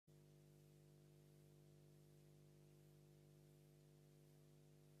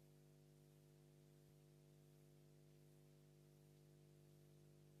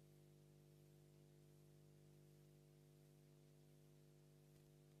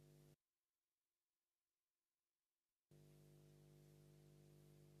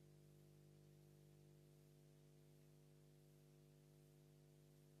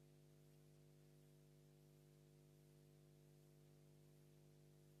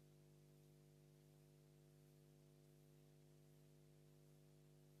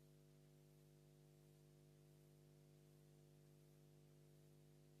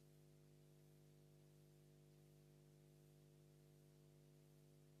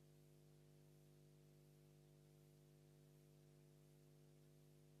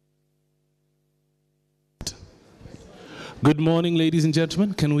Good morning, ladies and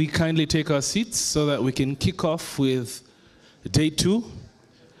gentlemen. Can we kindly take our seats so that we can kick off with day 2?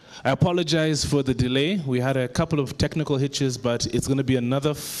 I apologize for the delay. We had a couple of technical hitches, but it's going to be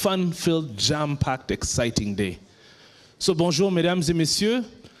another fun-filled, jam-packed, exciting day. So bonjour, mesdames et messieurs.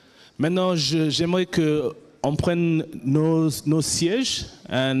 Maintenant, j'aimerais qu'on prenne nos sièges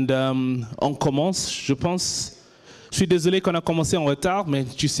et on commence. Je suis désolé qu'on a commencé en retard, mais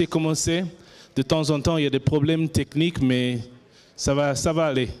tu sais comment c'est. De temps en temps, il y a des problèmes techniques, mais ça va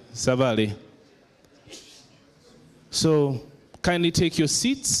aller. So, kindly take your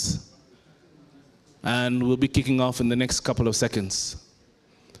seats, and we'll be kicking off in the next couple of seconds.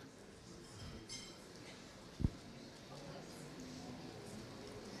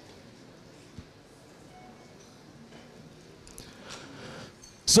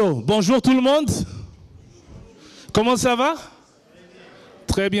 So, bonjour tout le monde. Comment ça va?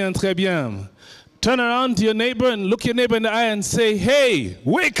 Très bien, très bien. Turn around to your neighbor and look your neighbor in the eye and say, hey,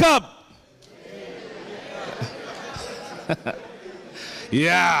 wake up!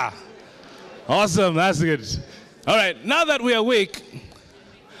 Yeah. Awesome, that's good. All right, now that we are awake,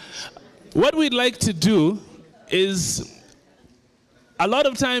 what we'd like to do is, a lot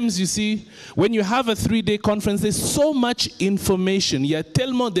of times, you see, when you have a 3-day conference, there's so much information. Il y a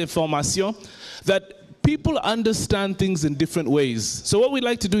tellement d'informations that people understand things in different ways. So what we'd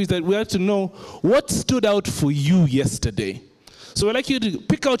like to do is that we have to know what stood out for you yesterday. So we'd like you to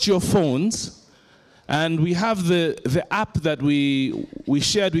pick out your phones, and we have the app that we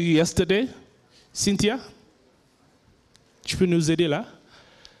shared with you yesterday. Cynthia, tu peux nous aider là?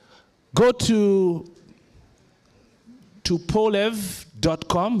 Go to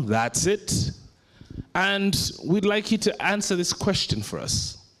polev.com, that's it. And we'd like you to answer this question for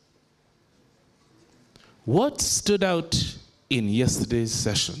us. What stood out in yesterday's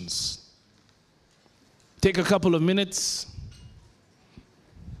sessions? Take a couple of minutes.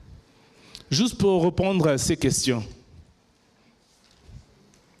 Juste pour répondre à ces questions.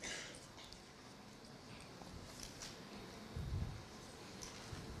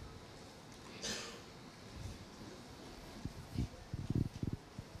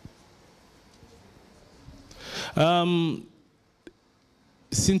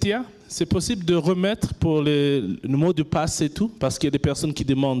 Cynthia, c'est possible de remettre pour le mot de passe et tout, parce qu'il y a des personnes qui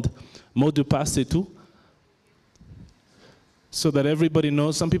demandent mot de passe et tout, so that everybody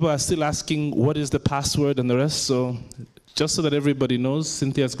knows. Some people are still asking what is the password and the rest, so just so that everybody knows,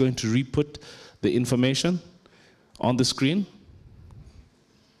 Cynthia is going to re-put the information on the screen.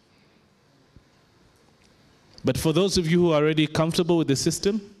 But for those of you who are already comfortable with the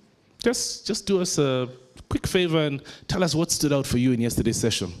system, just do us a quick favor and tell us what stood out for you in yesterday's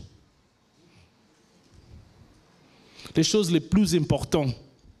session. Les choses les plus importantes.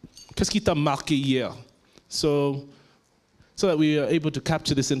 Qu'est-ce qui t'a marqué hier? So that we are able to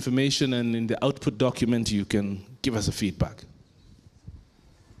capture this information, and in the output document you can give us a feedback.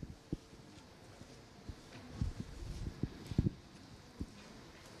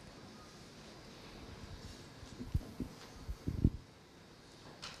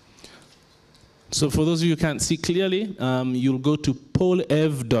 So for those of you who can't see clearly, you'll go to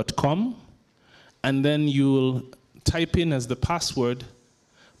polev.com, and then you'll type in as the password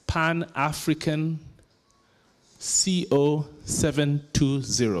Pan-African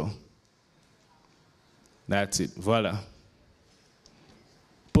CO720. That's it, voilà.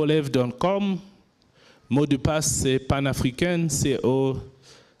 Polev.com, mot de passe c'est Pan-Africain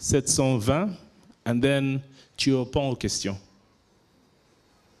CO720, and then tu réponds aux questions.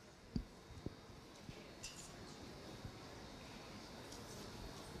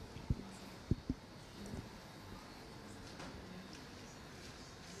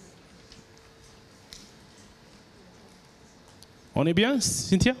 On est bien,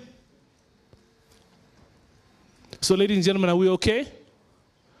 Cynthia? So, ladies and gentlemen, are we okay?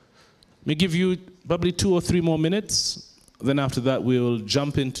 May give you probably 2 or 3 more minutes. Then after that, we'll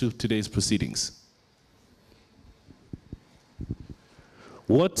jump into today's proceedings.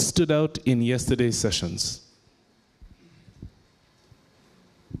 What stood out in yesterday's sessions?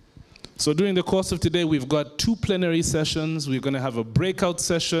 So during the course of today, we've got 2 plenary sessions. We're going to have a breakout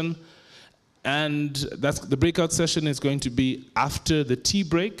session. And the breakout session is going to be after the tea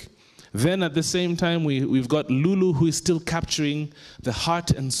break. Then at the same time, we've got Lulu, who is still capturing the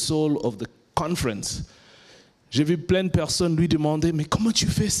heart and soul of the conference. J'ai vu plein de personnes lui demander, mais comment tu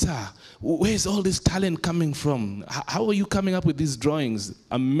fais ça? Where is all this talent coming from? How are you coming up with these drawings?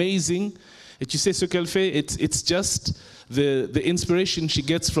 Amazing. Et tu sais ce qu'elle fait? It's just the inspiration she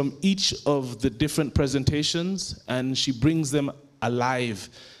gets from each of the different presentations, and she brings them alive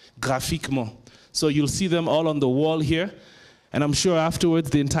graphiquement. So you'll see them all on the wall here. And I'm sure afterwards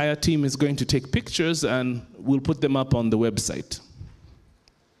the entire team is going to take pictures and we'll put them up on the website.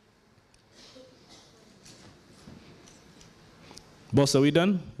 Boss, are we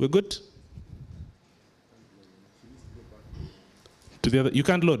done? We're good? To the other, you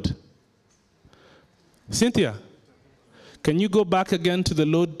can't load. Cynthia, can you go back again to the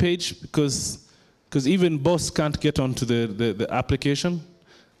load page? Because even boss can't get onto the application.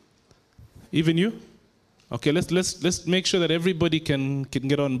 Even you? Okay, let's make sure that everybody can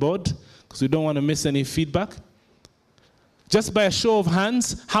get on board, because we don't want to miss any feedback. Just by a show of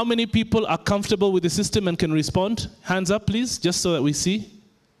hands, how many people are comfortable with the system and can respond? Hands up, please, just so that we see.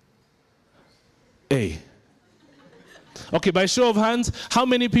 Hey. Okay, by show of hands, how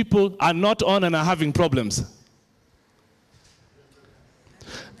many people are not on and are having problems?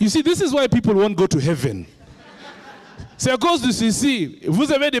 You see, this is why people won't go to heaven. C'est à cause de ceci.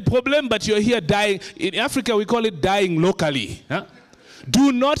 Vous avez des problèmes, but you're here dying. In Africa, we call it dying locally. Huh?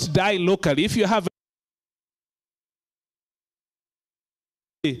 Do not die locally. If you have.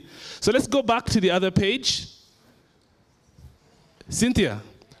 So let's go back to the other page. Cynthia,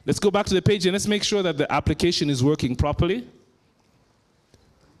 let's go back to the page and let's make sure that the application is working properly.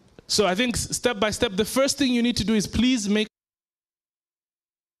 So I think step by step, the first thing you need to do is please make.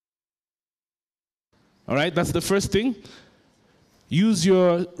 All right, that's the first thing. Use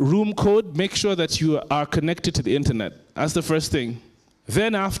your room code. Make sure that you are connected to the internet. That's the first thing.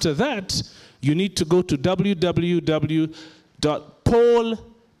 Then after that, you need to go to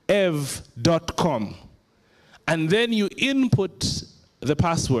www.polev.com. And then you input the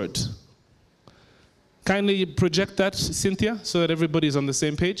password. Kindly project that, Cynthia, so that everybody is on the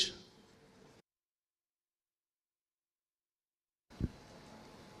same page.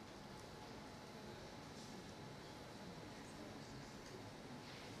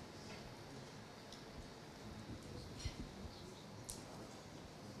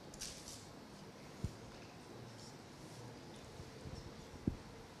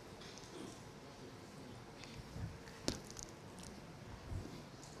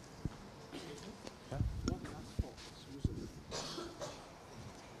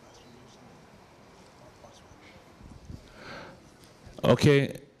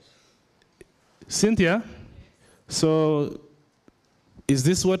 Okay, Cynthia, so is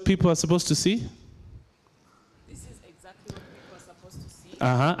this what people are supposed to see? This is exactly what people are supposed to see.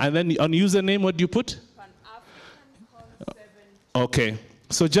 And then on username, what do you put? Okay,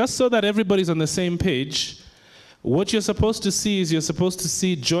 so just so that everybody's on the same page, what you're supposed to see is you're supposed to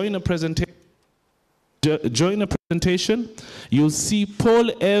see join a presentation. Join a presentation. You'll see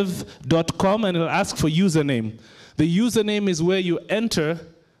polev.com and it'll ask for username. The username is where you enter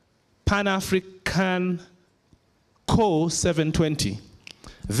Pan-African Co 720.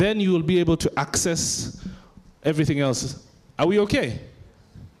 Then you will be able to access everything else. Are we okay?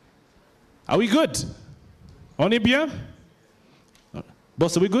 Are we good? On est bien?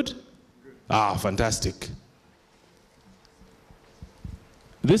 Boss, are we good? Ah, fantastic.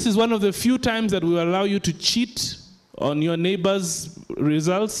 This is one of the few times that we will allow you to cheat on your neighbor's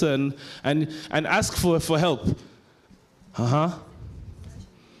results and ask for help.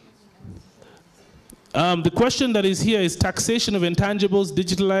 The question that is here is taxation of intangibles,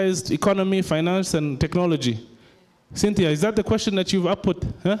 digitalized economy, finance, and technology. Cynthia, is that the question that you've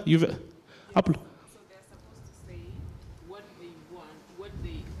uploaded? Huh? You've uploaded. So they're supposed to say what they want,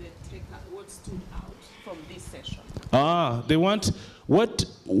 what stood out from this session. They want what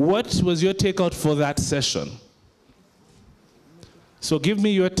was your takeout for that session? So give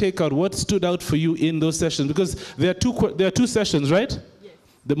me your takeout. What stood out for you in those sessions? Because there are two sessions, right? Yes.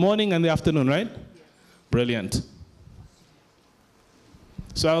 The morning and the afternoon, right? Yes. Brilliant.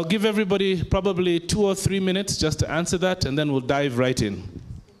 So I'll give everybody probably 2 or 3 minutes just to answer that, and then we'll dive right in.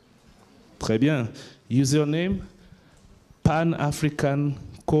 Très bien. Username, Pan-African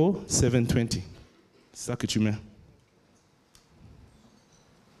Co 720. C'est ça que tu mets.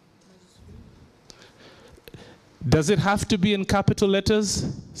 Does it have to be in capital letters,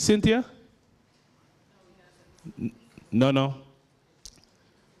 Cynthia? No.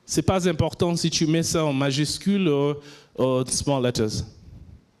 C'est pas important si tu mets ça en majuscule ou small letters.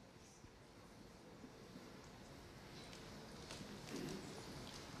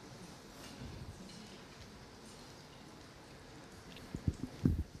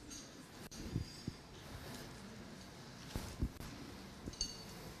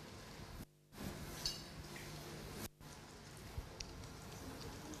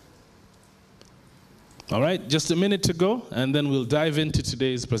 All right, just a minute to go, and then we'll dive into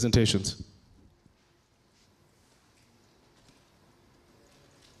today's presentations.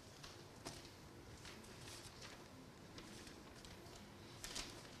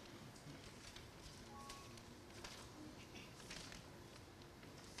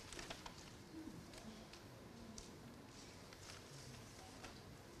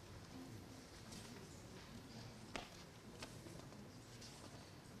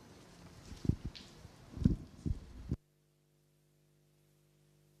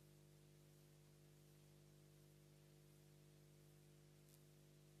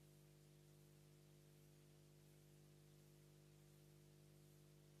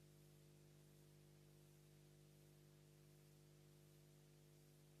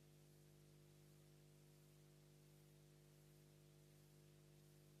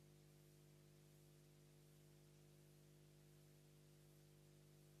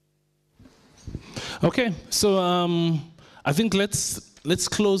 Okay, so I think let's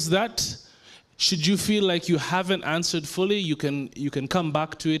close that. Should you feel like you haven't answered fully, you can come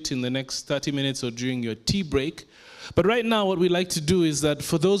back to it in the next 30 minutes or during your tea break. But right now, what we like to do is that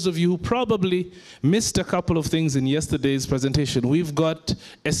for those of you who probably missed a couple of things in yesterday's presentation, we've got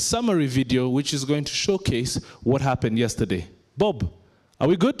a summary video which is going to showcase what happened yesterday. Bob, are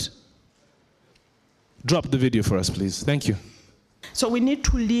we good? Drop the video for us, please. Thank you. So we need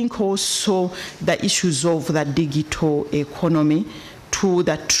to link also the issues of the digital economy to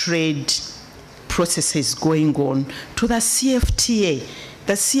the trade processes going on, to the CFTA.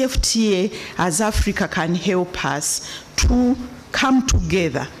 The CFTA, as Africa, can help us to come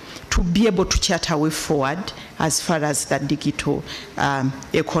together to be able to chart our way forward as far as the digital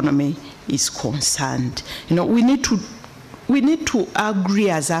economy is concerned. You know, we need to agree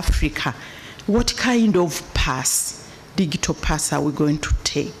as Africa what kind of digital path are we going to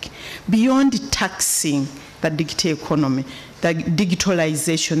take beyond taxing the digital economy, the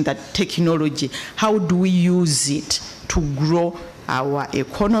digitalization, the technology. How do we use it to grow our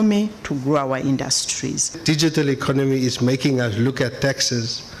economy, to grow our industries? Digital economy is making us look at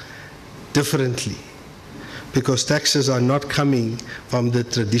taxes differently because taxes are not coming from the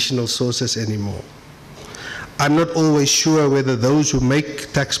traditional sources anymore. I'm not always sure whether those who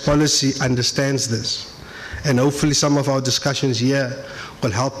make tax policy understands this, and hopefully some of our discussions here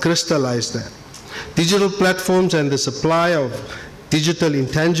will help crystallize that. Digital platforms and the supply of digital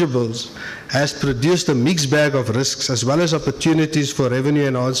intangibles has produced a mixed bag of risks as well as opportunities for revenue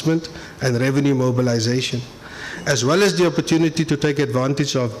enhancement and revenue mobilization, as well as the opportunity to take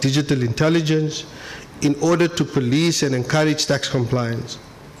advantage of digital intelligence in order to police and encourage tax compliance.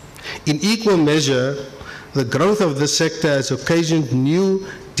 In equal measure, the growth of this sector has occasioned new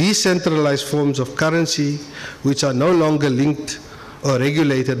decentralized forms of currency which are no longer linked or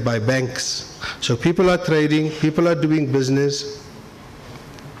regulated by banks. So people are trading, people are doing business,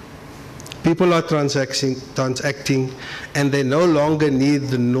 people are transacting, and they no longer need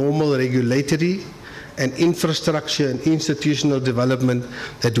the normal regulatory and infrastructure and institutional development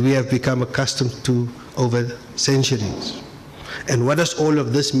that we have become accustomed to over centuries. And what does all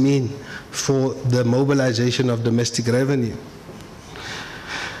of this mean for the mobilization of domestic revenue?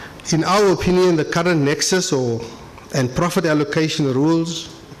 In our opinion, the current nexus and profit allocation rules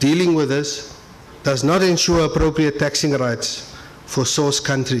dealing with this does not ensure appropriate taxing rights for source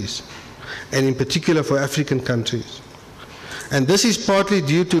countries, and in particular for African countries. And this is partly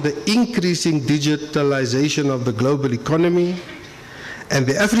due to the increasing digitalization of the global economy and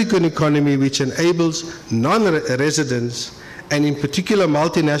the African economy, which enables non-residents and in particular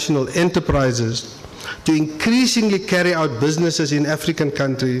multinational enterprises to increasingly carry out businesses in African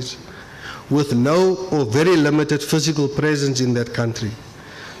countries with no or very limited physical presence in that country.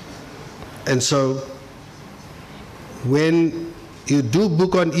 And so when you do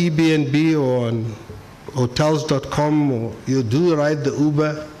book on Airbnb or on hotels.com, or you do ride the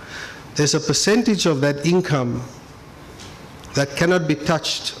Uber, there's a percentage of that income that cannot be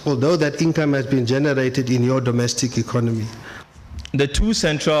touched, although that income has been generated in your domestic economy. The two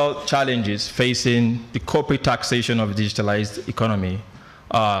central challenges facing the corporate taxation of a digitalized economy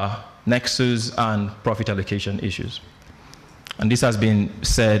are nexus and profit allocation issues. And this has been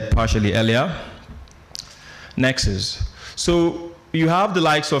said partially earlier. Nexus. So you have the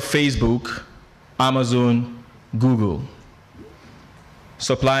likes of Facebook, Amazon, Google,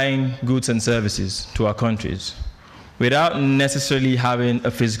 supplying goods and services to our countries without necessarily having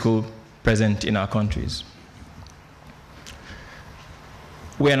a physical presence in our countries.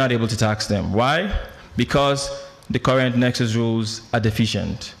 We are not able to tax them. Why? Because the current nexus rules are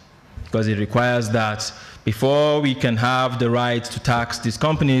deficient. Because it requires that before we can have the right to tax these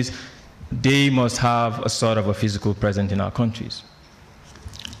companies, they must have a sort of a physical presence in our countries.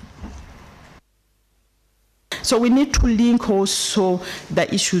 So we need to link also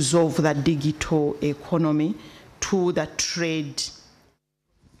the issues of the digital economy to the trade.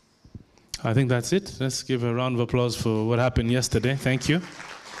 I think that's it. Let's give a round of applause for what happened yesterday. Thank you.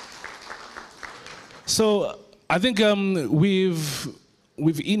 So I think we've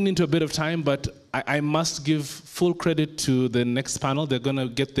eaten into a bit of time, but I must give full credit to the next panel. They're going to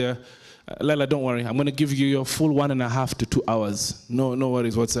get there. Lila, don't worry. I'm going to give you your full 1.5 to 2 hours. No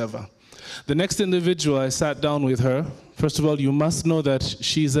worries whatsoever. The next individual, I sat down with her. First of all, you must know that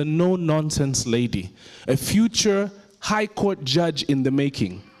she's a no-nonsense lady, a future high court judge in the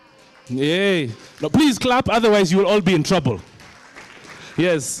making. Yay. Now, please clap, otherwise you will all be in trouble.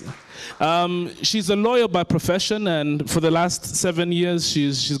 Yes. She's a lawyer by profession, and for the last 7 years,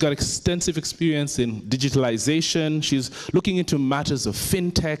 she's got extensive experience in digitalization. She's looking into matters of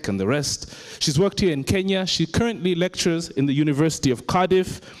fintech and the rest. She's worked here in Kenya. She currently lectures in the University of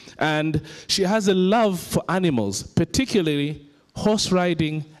Cardiff, and she has a love for animals, particularly horse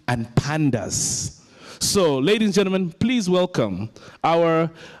riding and pandas. So, ladies and gentlemen, please welcome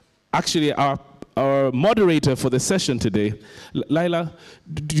our moderator for the session today. Laila,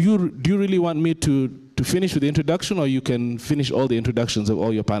 do you really want me to finish with the introduction, or you can finish all the introductions of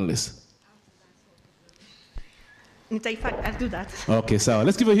all your panelists? In fact, I'll do that. Okay, so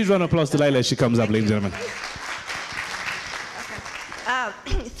let's give a huge round of applause to Laila as she comes up, ladies and gentlemen.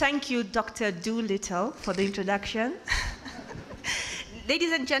 Thank you, Dr. Doolittle, for the introduction.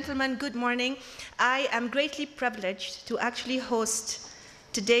 Ladies and gentlemen, good morning. I am greatly privileged to actually host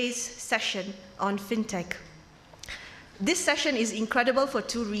today's session on fintech. This session is incredible for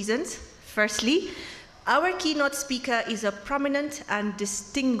 2 reasons. Firstly, our keynote speaker is a prominent and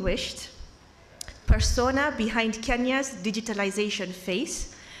distinguished persona behind Kenya's digitalization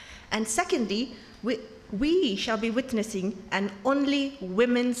phase. And secondly, we shall be witnessing an only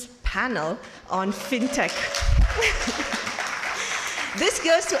women's panel on fintech. This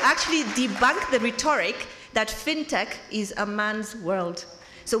goes to actually debunk the rhetoric that fintech is a man's world.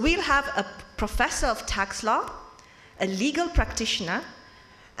 So we'll have a professor of tax law, a legal practitioner,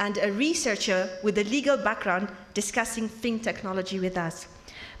 and a researcher with a legal background discussing FinTechnology with us.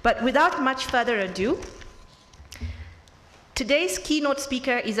 But without much further ado, today's keynote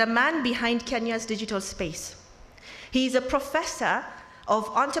speaker is a man behind Kenya's digital space. He is a professor of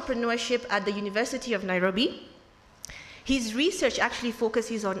entrepreneurship at the University of Nairobi. His research actually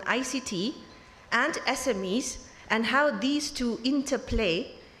focuses on ICT and SMEs and how these two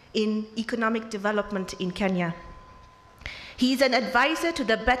interplay in economic development in Kenya. He is an advisor to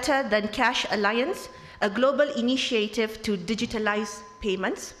the Better Than Cash Alliance, a global initiative to digitalize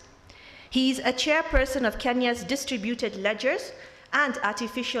payments. He is a chairperson of Kenya's Distributed Ledgers and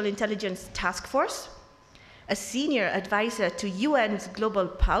Artificial Intelligence Task Force, a senior advisor to UN's Global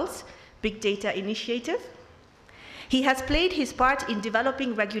Pulse Big Data Initiative. He has played his part in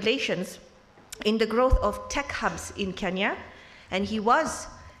developing regulations in the growth of tech hubs in Kenya, and he was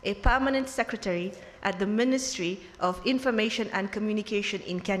a permanent secretary at the Ministry of Information and Communication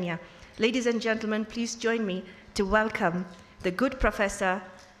in Kenya. Ladies and gentlemen, please join me to welcome the good Professor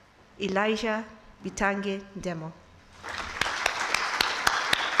Elijah Bitange Demo.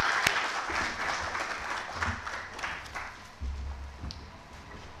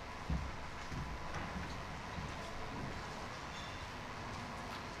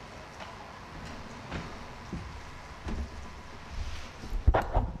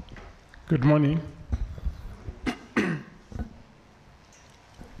 Good morning.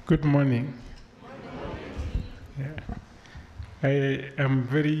 Good morning. Yeah. I am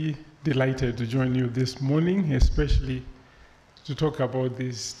very delighted to join you this morning, especially to talk about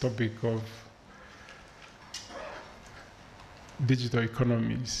this topic of digital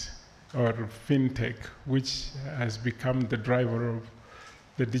economies or fintech, which has become the driver of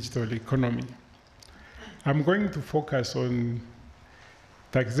the digital economy. I'm going to focus on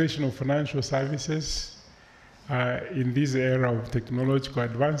taxation of financial services in this era of technological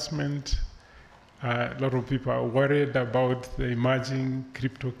advancement. A lot of people are worried about the emerging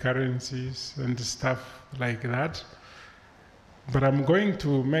cryptocurrencies and stuff like that. But I'm going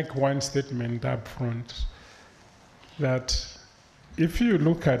to make one statement up front, that if you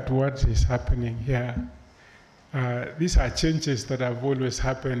look at what is happening here, these are changes that have always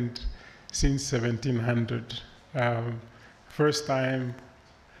happened since 1700. First time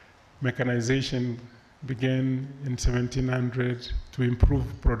mechanization began in 1700 to improve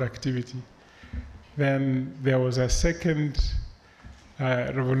productivity. Then there was a second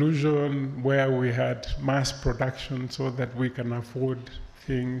revolution where we had mass production so that we can afford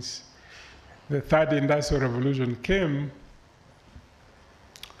things. The third industrial revolution came,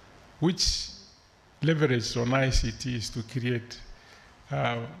 which leveraged on ICTs to create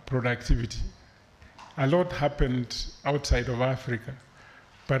productivity. A lot happened outside of Africa.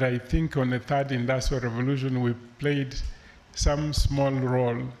 But I think on the third industrial revolution, we played some small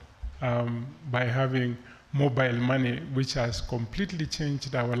role by having mobile money, which has completely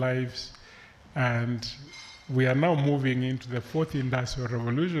changed our lives. And we are now moving into the fourth industrial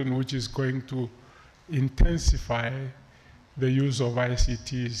revolution, which is going to intensify the use of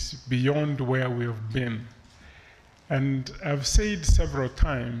ICTs beyond where we have been. And I've said several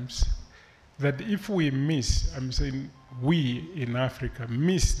times that if we miss, I'm saying we in Africa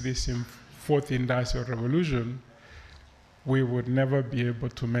miss this fourth industrial revolution, we would never be able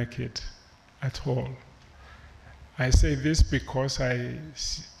to make it at all. I say this because I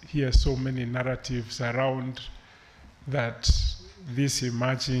hear so many narratives around that these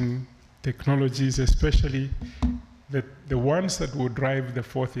emerging technologies, especially the ones that will drive the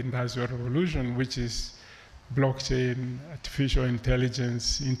fourth industrial revolution, which is blockchain, artificial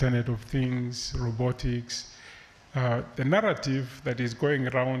intelligence, Internet of Things, robotics. The narrative that is going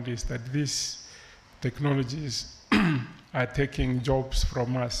around is that these technologies are taking jobs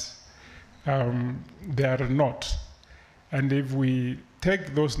from us. They are not. And if we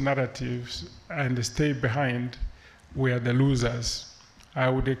take those narratives and stay behind, we are the losers. I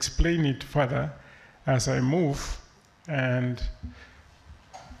would explain it further as I move. And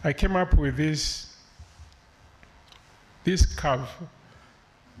I came up with this curve.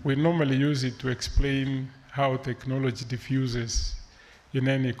 We normally use it to explain how technology diffuses in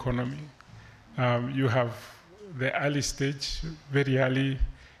any economy. You have the early stage, very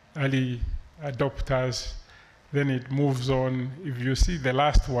early adopters, then it moves on. If you see the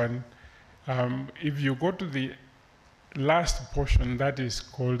last one, if you go to the last portion, that is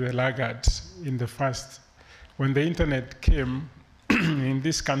called the laggards in the first. When the internet came in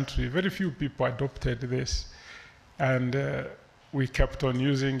this country, very few people adopted this, and we kept on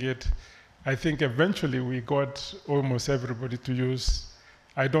using it. I think eventually we got almost everybody to use.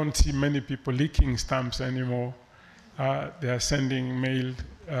 I don't see many people leaking stamps anymore. They are sending mail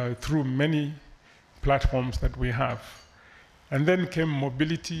through many platforms that we have. And then came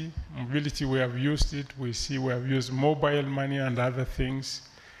mobility. Mobility, we have used it. We see we have used mobile money and other things.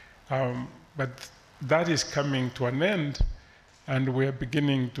 But that is coming to an end, and we're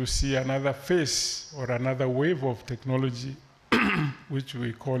beginning to see another phase or another wave of technology, which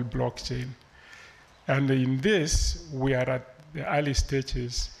we call blockchain. And in this, we are at the early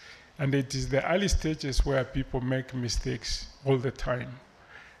stages, and it is the early stages where people make mistakes all the time.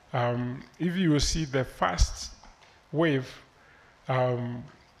 If you see the first wave,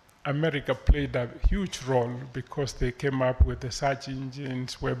 America played a huge role because they came up with the search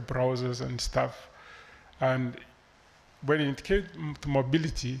engines, web browsers and stuff. And when it came to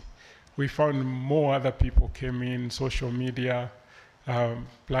mobility, we found more other people came in, social media,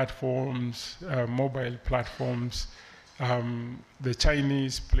 platforms, mobile platforms. The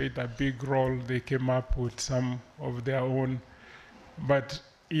Chinese played a big role. They came up with some of their own. But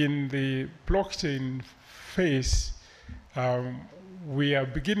in the blockchain phase, we are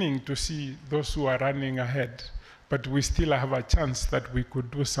beginning to see those who are running ahead, but we still have a chance that we could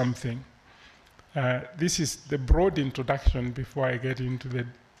do something. This is the broad introduction before I get into the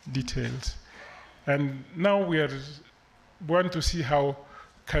details. And now we want to see how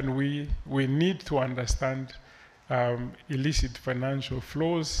can we need to understand illicit financial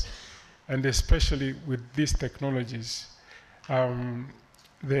flows, and especially with these technologies.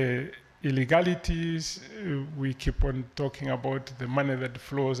 The illegalities, we keep on talking about the money that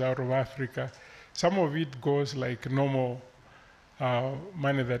flows out of Africa. Some of it goes like normal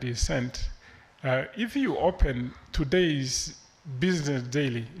money that is sent. If you open today's Business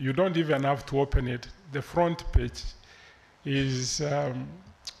Daily, you don't even have to open it. The front page is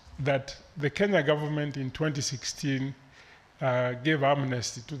that the Kenya government in 2016 gave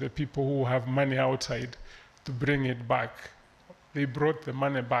amnesty to the people who have money outside to bring it back. They brought the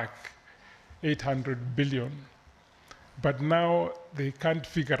money back, 800 billion. But now they can't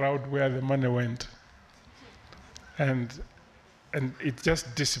figure out where the money went. And it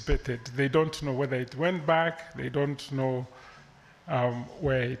just dissipated. They don't know whether it went back. They don't know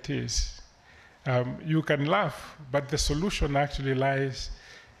where it is. You can laugh, but the solution actually lies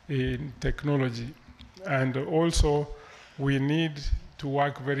in technology. And also, we need to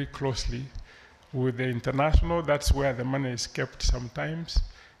work very closely with the international. That's where the money is kept sometimes,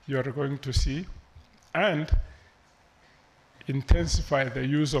 you're going to see. And intensify the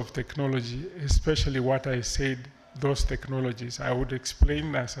use of technology, especially what I said, those technologies. I would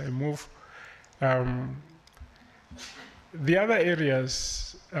explain as I move. The other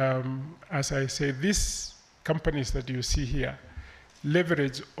areas, as I say, these companies that you see here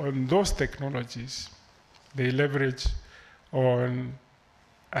leverage on those technologies. They leverage on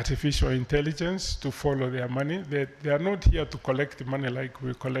artificial intelligence to follow their money. They are not here to collect the money like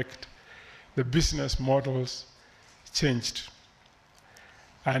we collect. The business models changed,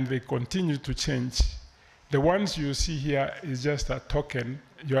 and they continue to change. The ones you see here is just a token.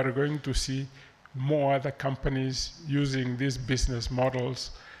 You are going to see more other companies using these business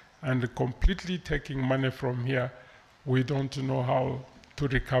models and completely taking money from here. We don't know how to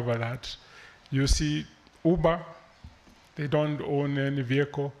recover that. You see Uber, they don't own any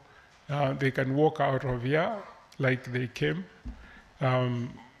vehicle. They can walk out of here like they came.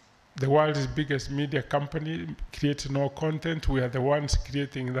 The world's biggest media company creates no content. We are the ones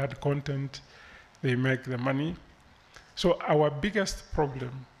creating that content. They make the money. So our biggest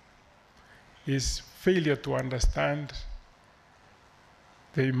problem is failure to understand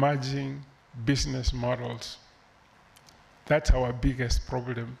the emerging business models. That's our biggest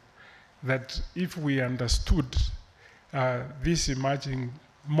problem. That if we understood these emerging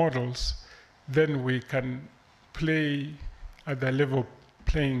models, then we can play at the level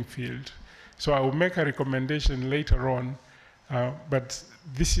playing field. So I will make a recommendation later on, but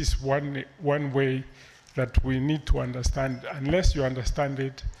this is one way that we need to understand. Unless you understand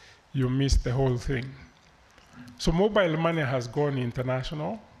it, you miss the whole thing. So mobile money has gone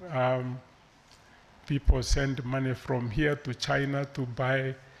international. People send money from here to China to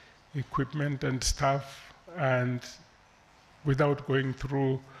buy equipment and stuff, and without going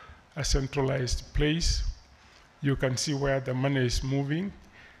through a centralized place, you can see where the money is moving.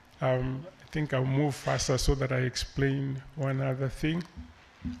 I think I'll move faster so that I explain one other thing.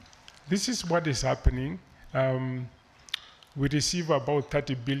 This is what is happening. We receive about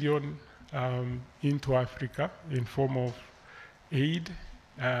 30 billion into Africa in form of aid,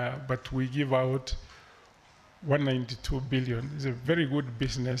 but we give out 192 billion. It's a very good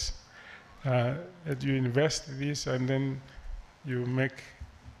business that you invest this and then you make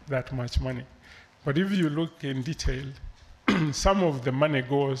that much money. But if you look in detail, some of the money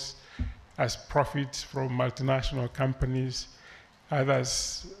goes as profits from multinational companies.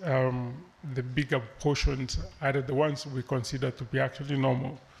 Others, the bigger portions, are the ones we consider to be actually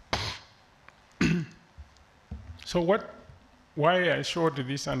normal. So why I showed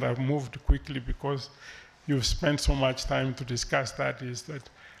this, and I've moved quickly because you've spent so much time to discuss that, is that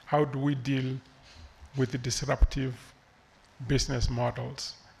how do we deal with the disruptive business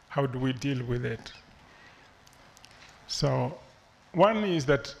models? How do we deal with it? So one is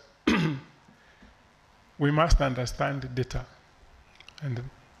that we must understand data, and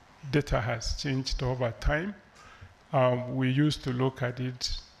data has changed over time. We used to look at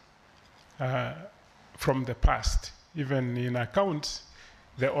it from the past. Even in accounts,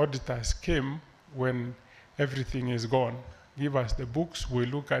 the auditors came when everything is gone. Give us the books, we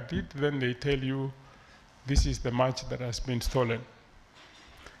look at it, then they tell you this is the much that has been stolen.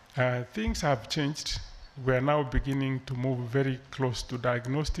 Things have changed. We are now beginning to move very close to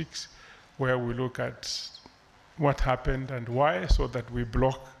diagnostics, where we look at what happened and why, so that we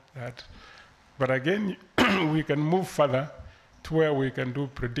block that. But again, we can move further to where we can do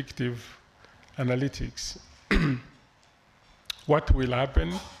predictive analytics. What will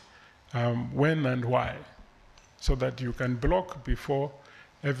happen, when and why, so that you can block before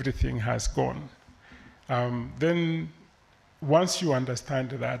everything has gone. Then once you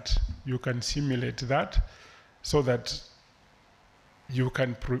understand that, you can simulate that so that you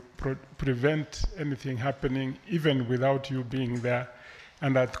can prevent anything happening even without you being there.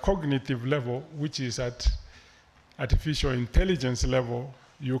 And at cognitive level, which is at artificial intelligence level,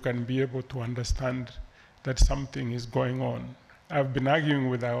 you can be able to understand that something is going on. I've been arguing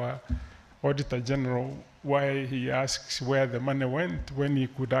with our Auditor General why he asks where the money went when he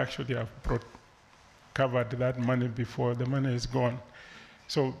could actually have covered that money before the money is gone.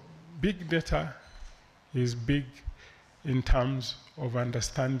 So big data is big in terms of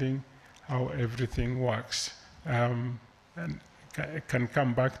understanding how everything works. And I can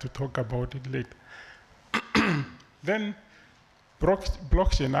come back to talk about it later. Then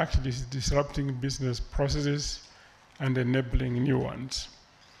blockchain actually is disrupting business processes and enabling new ones.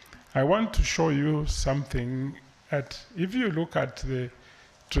 I want to show you something that if you look at the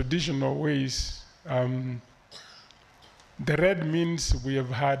traditional ways, the red means we have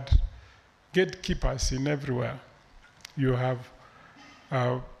had gatekeepers in everywhere. You have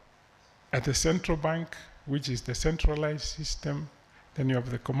at the central bank, which is the centralized system, then you have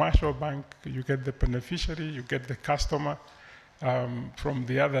the commercial bank, you get the beneficiary, you get the customer from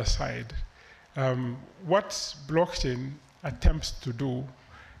the other side. What blockchain attempts to do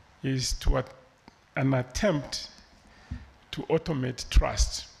is an attempt to automate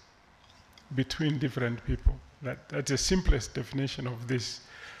trust between different people. That's the simplest definition of this.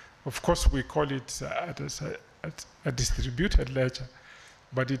 Of course, we call it a distributed ledger,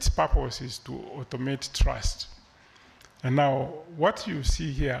 but its purpose is to automate trust. And now, what you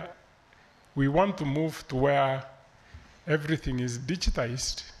see here, we want to move to where everything is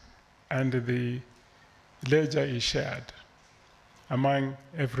digitized and the ledger is shared among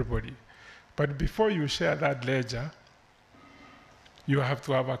everybody. But before you share that ledger, you have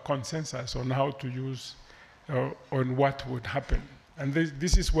to have a consensus on how to use, on what would happen. And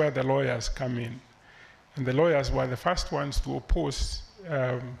this is where the lawyers come in. And the lawyers were the first ones to oppose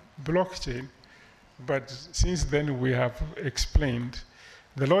blockchain. But since then, we have explained.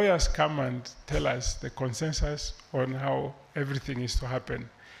 The lawyers come and tell us the consensus on how everything is to happen.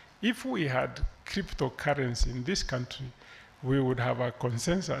 If we had cryptocurrency in this country, we would have a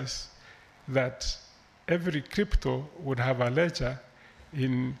consensus that every crypto would have a ledger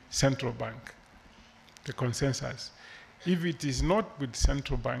in central bank, the consensus. If it is not with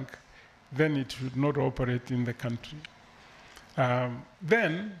central bank, then it should not operate in the country.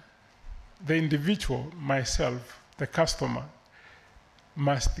 Then the individual, myself, the customer,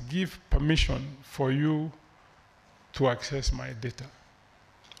 must give permission for you to access my data.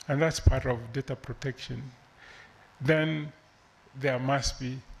 And that's part of data protection. Then there must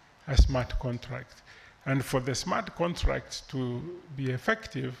be a smart contract. And for the smart contract to be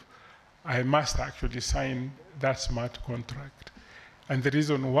effective, I must actually sign that smart contract. And the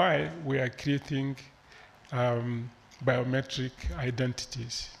reason why we are creating biometric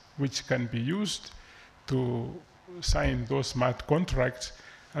identities, which can be used to sign those smart contracts,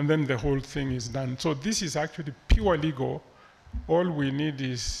 and then the whole thing is done. So this is actually pure legal. All we need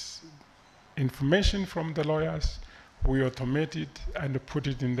is information from the lawyers. We automate it and put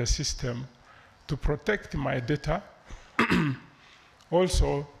it in the system to protect my data,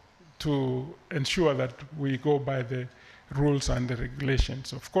 also to ensure that we go by the rules and the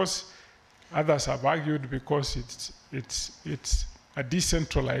regulations. Of course, others have argued because it's a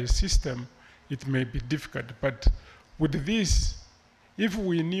decentralized system, it may be difficult. But with this, if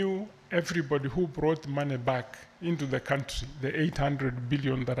we knew everybody who brought money back into the country, the 800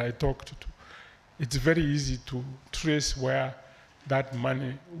 billion that I talked to, it's very easy to trace where that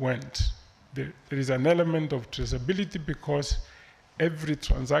money went. There is an element of traceability because every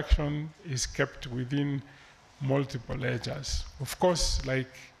transaction is kept within multiple ledgers. Of course,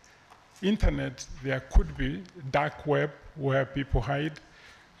 like internet, there could be dark web where people hide,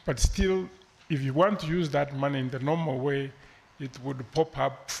 but still, if you want to use that money in the normal way, it would pop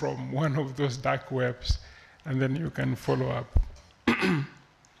up from one of those dark webs, and then you can follow up.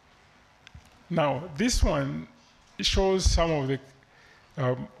 Now, this one shows some of the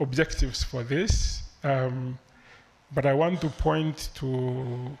objectives for this, but I want to point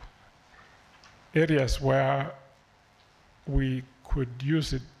to areas where we could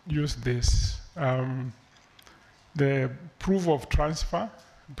use this. The proof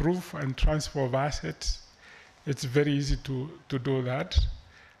and transfer of assets, it's very easy to do that.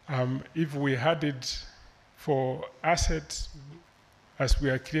 If we had it for assets, as we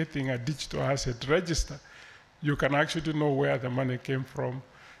are creating a digital asset register, you can actually know where the money came from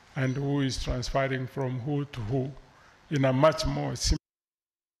and who is transferring from who to who in a much more simple.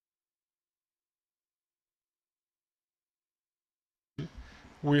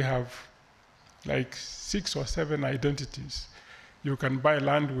 We have like 6 or 7 identities. You can buy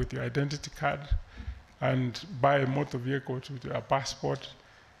land with your identity card and buy a motor vehicle with your passport,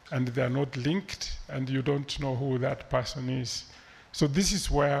 and they are not linked, and you don't know who that person is. So this is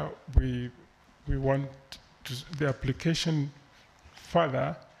where we want the application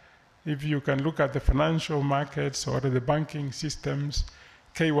further. If you can look at the financial markets or the banking systems,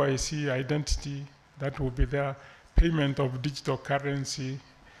 KYC, identity, that will be there. Payment of digital currency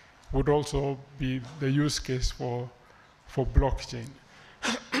would also be the use case for blockchain.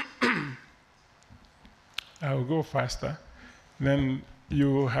 I'll go faster. Then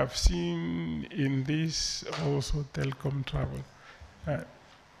you have seen in this also telecom, travel.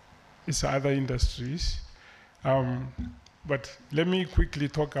 It's other industries. But let me quickly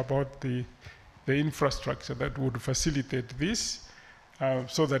talk about the infrastructure that would facilitate this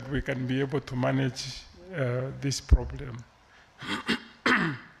so that we can be able to manage this problem.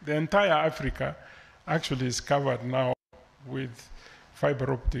 The entire Africa actually is covered now with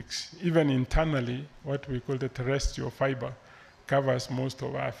fiber optics. Even internally, what we call the terrestrial fiber covers most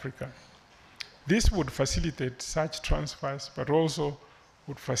of Africa. This would facilitate such transfers, but also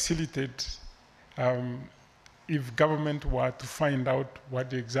would facilitate if government were to find out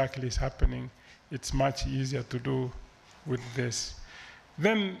what exactly is happening, it's much easier to do with this.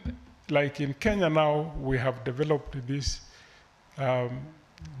 Then, like in Kenya now, we have developed this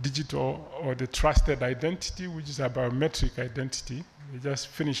digital or the trusted identity, which is a biometric identity. We just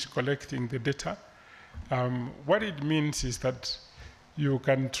finished collecting the data. What it means is that you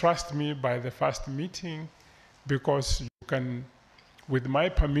can trust me by the first meeting because you can, with my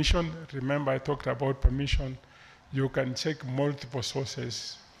permission, remember I talked about permission, you can check multiple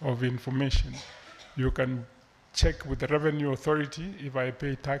sources of information. You can check with the revenue authority if I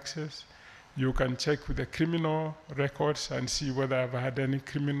pay taxes. You can check with the criminal records and see whether I've had any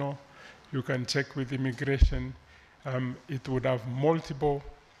criminal You can check with immigration. It would have multiple,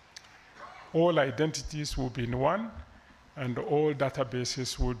 all identities will be in one, and all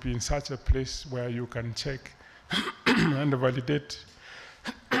databases would be in such a place where you can check and validate.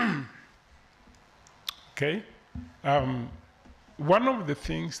 Okay? One of the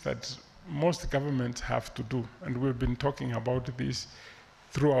things that most governments have to do, and we've been talking about this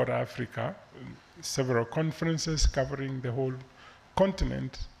throughout Africa, several conferences covering the whole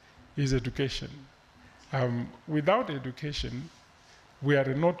continent, is education. Without education, we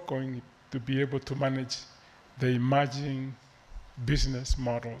are not going to be able to manage the emerging business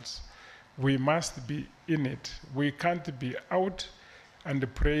models. We must be in it. We can't be out and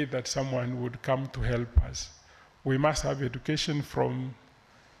pray that someone would come to help us. We must have education from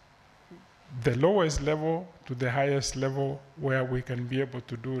the lowest level to the highest level where we can be able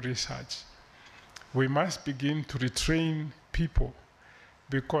to do research. We must begin to retrain people,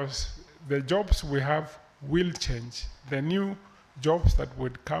 because the jobs we have will change. The new jobs that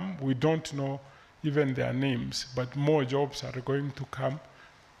would come, we don't know even their names, but more jobs are going to come.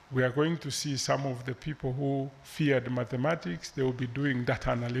 We are going to see some of the people who feared mathematics, they will be doing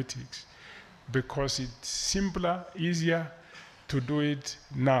data analytics, because it's simpler, easier to do it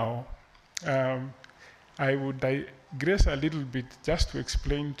now. I would digress a little bit just to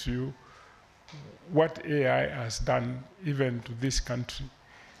explain to you what AI has done even to this country.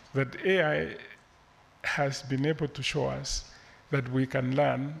 That AI has been able to show us that we can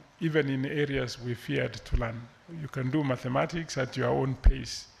learn even in areas we feared to learn. You can do mathematics at your own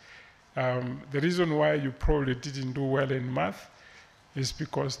pace. The reason why you probably didn't do well in math is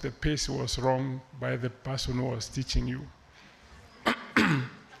because the pace was wrong by the person who was teaching you.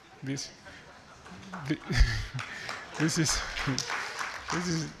 This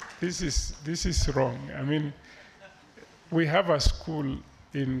is wrong. I mean, we have a school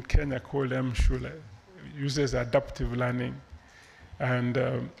in Kenya called Shule, uses adaptive learning. And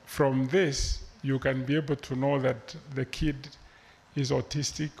from this, you can be able to know that the kid is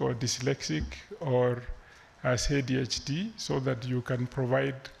autistic or dyslexic or has ADHD, so that you can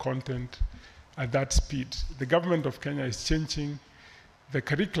provide content at that speed. The government of Kenya is changing the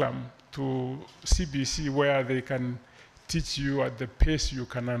curriculum to CBC, where they can teach you at the pace you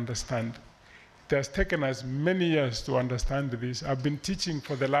can understand. It has taken us many years to understand this. I've been teaching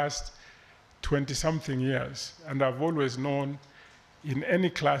for the last 20-something years, and I've always known in any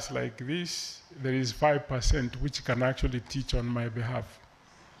class like this, there is 5% which can actually teach on my behalf.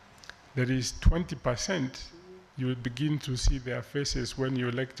 There is 20%, you will begin to see their faces when you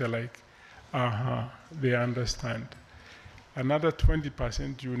lecture like, they understand. Another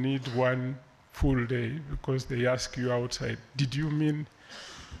 20%, you need one full day because they ask you outside, did you mean?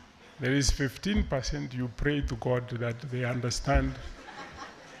 There is 15% you pray to God that they understand,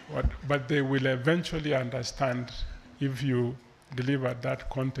 but they will eventually understand if you deliver that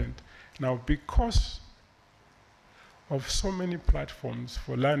content. Now, because of so many platforms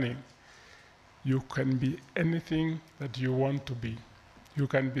for learning, you can be anything that you want to be. You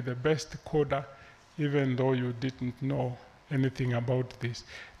can be the best coder, even though you didn't know anything about this.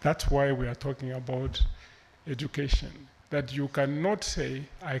 That's why we are talking about education, that you cannot say,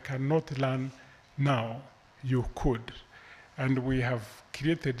 I cannot learn now. You could. And we have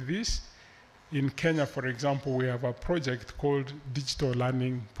created this. In Kenya, for example, we have a project called Digital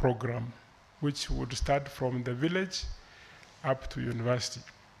Learning Program, which would start from the village up to university.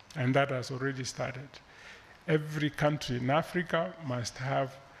 And that has already started. Every country in Africa must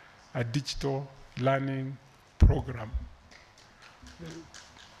have a digital learning program.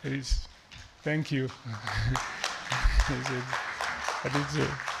 It is, thank you.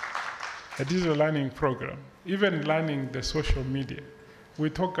 A digital learning program. Even learning the social media. We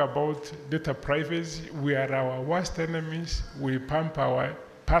talk about data privacy. We are our worst enemies. We pump our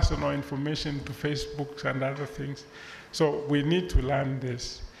personal information to Facebook and other things. So we need to learn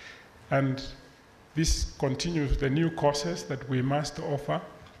this. And this continues the new courses that we must offer.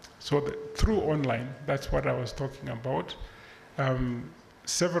 So that through online, that's what I was talking about.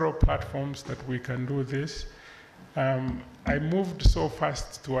 Several platforms that we can do this. I moved so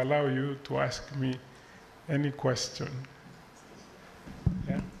fast to allow you to ask me any question.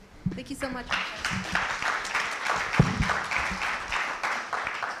 Yeah. Thank you so much.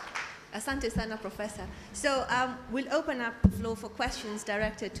 Asante sana, Professor. So we'll open up the floor for questions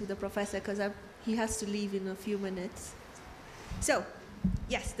directed to the Professor, because he has to leave in a few minutes. So,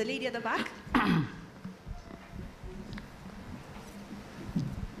 yes, the lady at the back.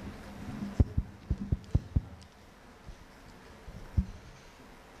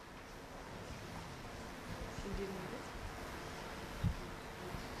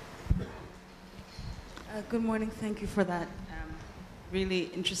 Good morning. Thank you for that really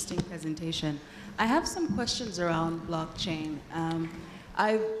interesting presentation. I have some questions around blockchain.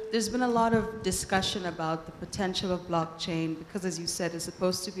 There's been a lot of discussion about the potential of blockchain because, as you said, it's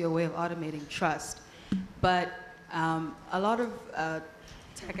supposed to be a way of automating trust. But a lot of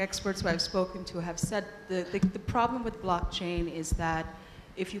tech experts who I've spoken to have said the problem with blockchain is that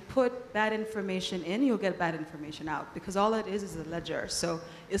if you put bad information in, you'll get bad information out, because all it is a ledger. So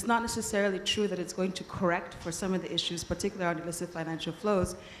it's not necessarily true that it's going to correct for some of the issues, particularly on illicit financial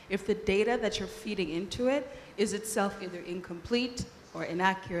flows, if the data that you're feeding into it is itself either incomplete or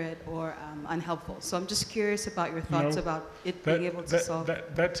inaccurate or unhelpful. So I'm just curious about your thoughts about it being able to solve.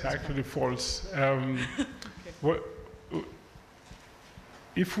 That's actually false.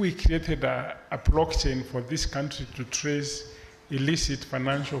 If we created a blockchain for this country to trace illicit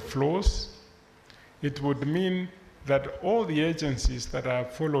financial flows, it would mean that all the agencies that are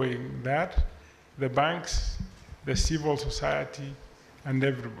following that, the banks, the civil society, and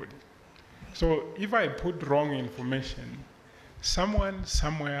everybody. So if I put wrong information, someone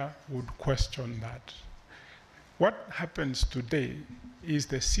somewhere would question that. What happens today is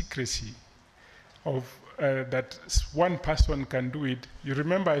the secrecy of that one person can do it. You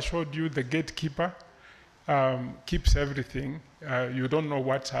remember I showed you the gatekeeper keeps everything. You don't know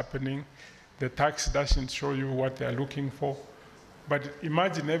what's happening. The tax doesn't show you what they're looking for. But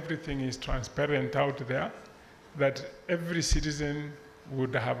imagine everything is transparent out there, that every citizen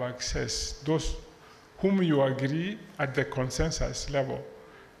would have access. Those whom you agree at the consensus level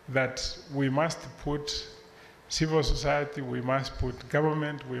that we must put civil society, we must put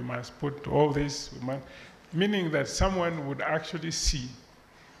government, we must put all this, meaning that someone would actually see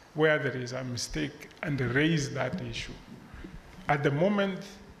where there is a mistake and raise that issue. At the moment,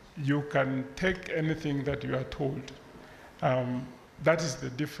 you can take anything that you are told. That is the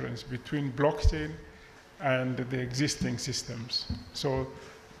difference between blockchain and the existing systems. So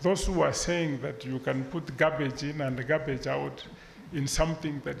those who are saying that you can put garbage in and garbage out in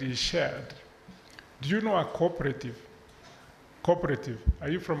something that is shared. Do you know a cooperative? Cooperative, are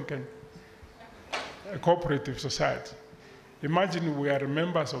you from Kenya? A cooperative society. Imagine we are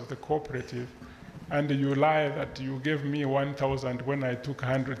members of the cooperative and you lie that you gave me 1,000 when I took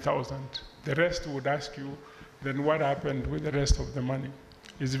 100,000. The rest would ask you, then what happened with the rest of the money?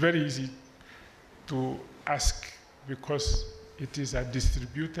 It's very easy to ask because it is a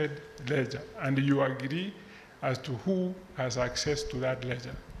distributed ledger and you agree as to who has access to that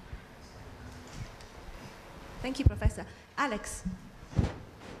ledger. Thank you, Professor. Alex.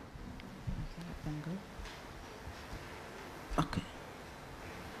 Okay.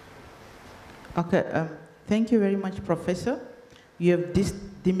 Okay. Thank you very much, Professor. You have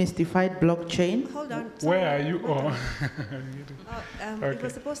demystified blockchain. Hold on. Sorry. Where are you? Okay. It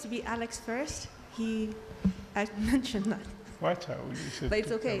was supposed to be Alex first. I mentioned that. Watch out. But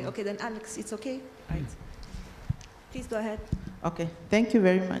it's okay. Okay, then Alex, it's okay. Right. Please go ahead. Okay. Thank you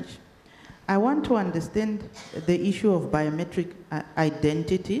very much. I want to understand the issue of biometric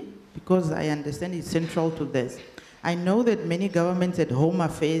identity because I understand it's central to this. I know that many governments at Home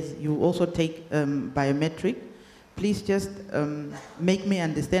Affairs, you also take biometric. Please just make me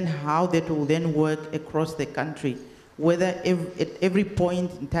understand how that will then work across the country, whether at every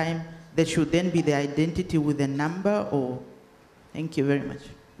point in time there should then be the identity with a number or... Thank you very much.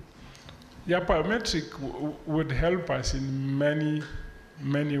 Yeah, biometric would help us in many,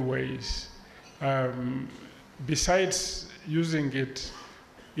 many ways. Besides using it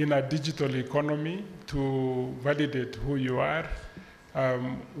in a digital economy to validate who you are,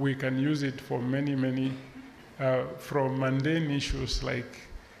 we can use it for many, many, from mundane issues like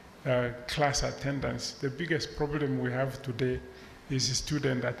class attendance. The biggest problem we have today is a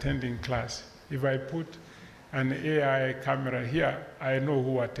student attending class. If I put an AI camera here, I know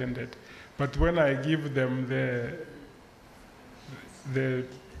who attended. But when I give them the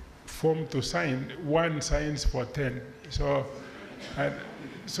form to sign, one signs for 10.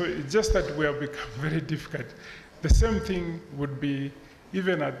 So it's just that we have become very difficult. The same thing would be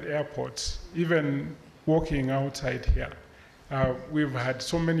even at airports, even walking outside here. We've had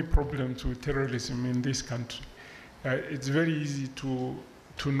so many problems with terrorism in this country. It's very easy to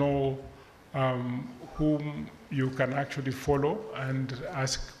know whom you can actually follow and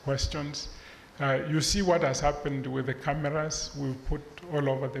ask questions. You see what has happened with the cameras we've put all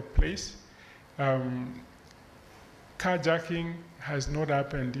over the place. Carjacking has not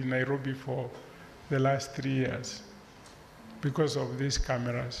happened in Nairobi for the last 3 years because of these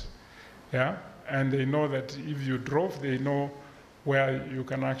cameras. Yeah? And they know that if you drove, they know where you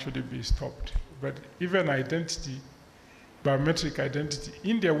can actually be stopped. But even identity biometric identity.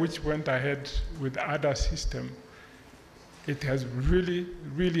 India, which went ahead with other system, it has really,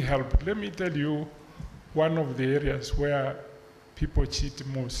 really helped. Let me tell you one of the areas where people cheat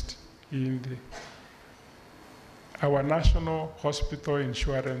most in our National Hospital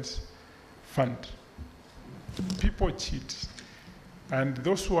Insurance Fund. People cheat. And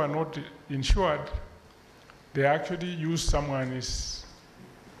those who are not insured, they actually use someone's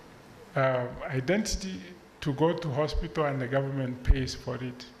identity to go to hospital and the government pays for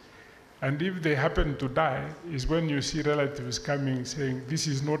it. And if they happen to die, is when you see relatives coming saying, this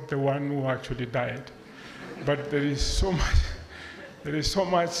is not the one who actually died. But there is so much, there is so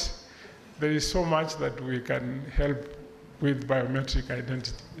much that we can help with biometric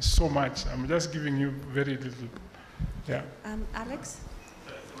identity. So much. I'm just giving you very little. Yeah. Alex?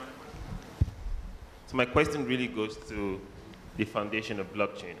 So my question really goes to the foundation of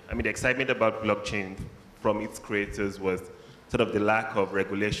blockchain. I mean, the excitement about blockchain from its creators was sort of the lack of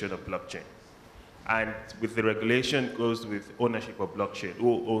regulation of blockchain. And with the regulation goes with ownership of blockchain.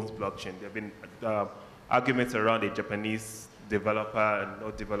 Who owns blockchain? There have been arguments around a Japanese developer and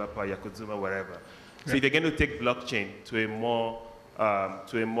no developer, Yakuzuma, wherever. So if you're going to take blockchain to a more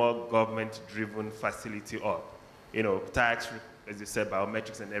government-driven facility, or tax, as you said,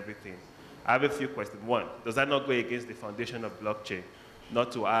 biometrics and everything, I have a few questions. One, does that not go against the foundation of blockchain,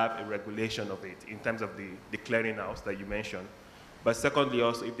 not to have a regulation of it in terms of the clearinghouse that you mentioned? But secondly,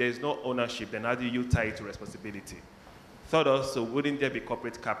 also, if there is no ownership, then how do you tie it to responsibility? Third, also, wouldn't there be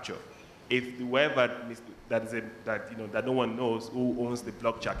corporate capture? If whoever that no one knows who owns the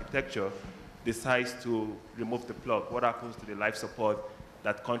blockchain architecture decides to remove the plug, what happens to the life support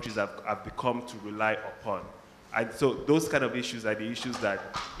that countries have become to rely upon? And so those kind of issues are the issues that,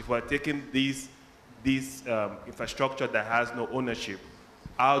 if we're taking this infrastructure that has no ownership,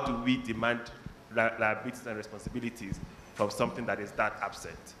 how do we demand liabilities and responsibilities from something that is that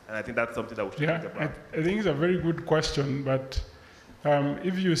absent? And I think that's something that we should think about. I think it's a very good question, but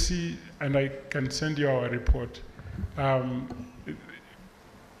if you see, and I can send you our report,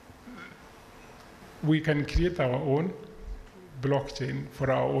 we can create our own blockchain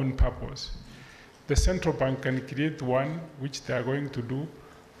for our own purpose. The central bank can create one, which they are going to do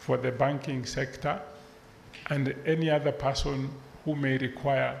for the banking sector, and any other person who may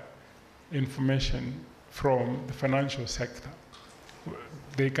require information from the financial sector.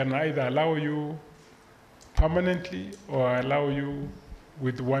 They can either allow you permanently or allow you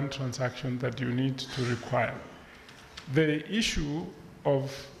with one transaction that you need to require. The issue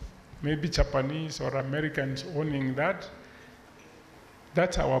of maybe Japanese or Americans owning that,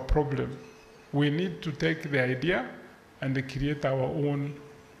 that's our problem. We need to take the idea and create our own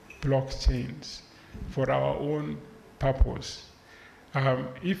blockchains for our own purpose.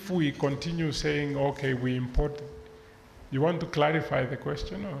 If we continue saying, okay, we import, you want to clarify the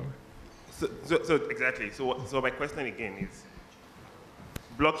question? Or? So exactly. So my question again is,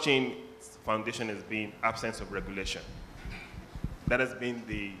 blockchain foundation has been absence of regulation. That has been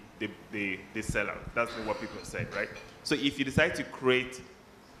the sellout. That's been what people have said, right? So if you decide to create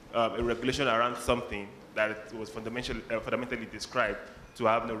a regulation around something that was fundamentally described to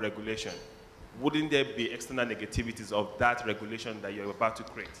have no regulation, wouldn't there be external negativities of that regulation that you're about to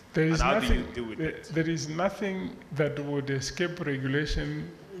create? Do you deal with it? There is nothing that would escape regulation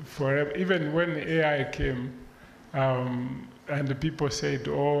forever. Even when AI came, and the people said,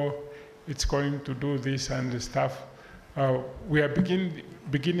 oh, it's going to do this and stuff, we are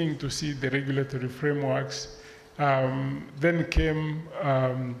beginning to see the regulatory frameworks. Then came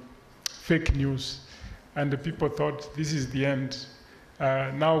fake news, and the people thought this is the end.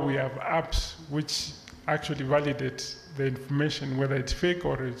 Now we have apps which actually validate the information, whether it's fake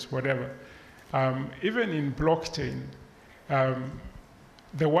or it's whatever. Even in blockchain,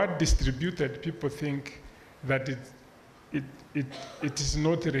 the word distributed, people think that it is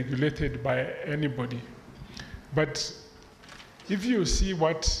not regulated by anybody. But if you see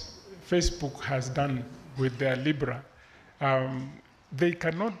what Facebook has done with their Libra, they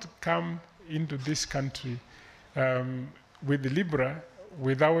cannot come into this country with Libra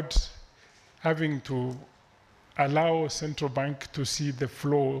without having to allow central bank to see the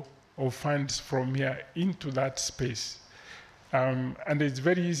flow of funds from here into that space. And it's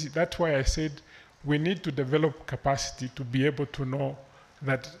very easy. That's why I said we need to develop capacity to be able to know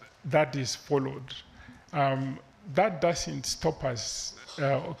that that is followed. That doesn't stop us,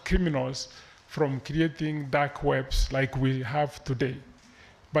 criminals, from creating dark webs like we have today.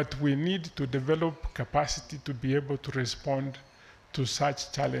 But we need to develop capacity to be able to respond to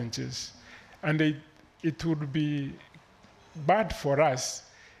such challenges. And it would be bad for us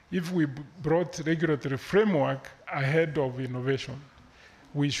if we brought regulatory framework ahead of innovation,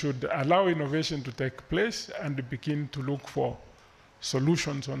 we should allow innovation to take place and begin to look for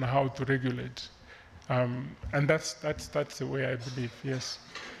solutions on how to regulate. And that's the way I believe, yes.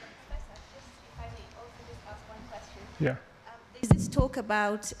 Yeah. There's this talk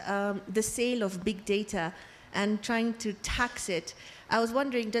about the sale of big data and trying to tax it. I was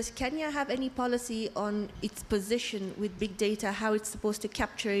wondering, does Kenya have any policy on its position with big data, how it's supposed to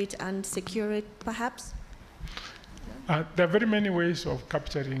capture it and secure it, perhaps? There are very many ways of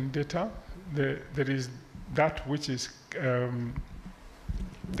capturing data. There is that which is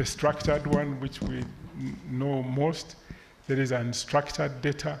the structured one, which we know most. There is unstructured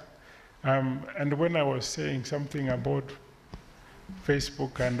data. And when I was saying something about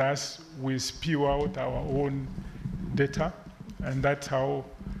Facebook and us, we spew out our own data, and that's how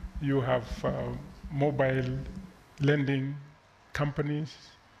you have mobile lending companies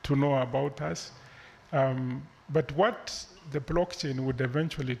to know about us. But what the blockchain would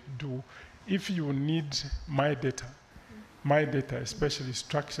eventually do, if you need my data, especially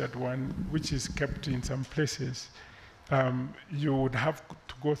structured one, which is kept in some places, you would have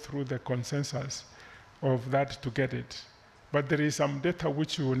to go through the consensus of that to get it. But there is some data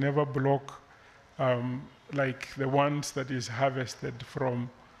which you will never block, like the ones that is harvested from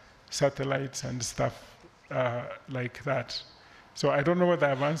satellites and stuff like that. So I don't know whether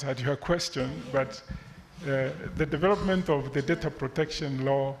I've answered your question, but the development of the data protection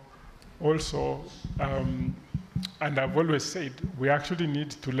law also, and I've always said, we actually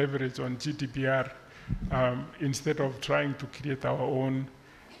need to leverage on GDPR instead of trying to create our own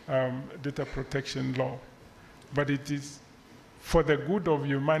data protection law. But it is for the good of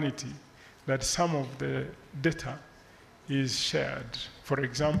humanity that some of the data is shared. For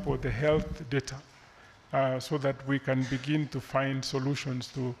example, the health data, so that we can begin to find solutions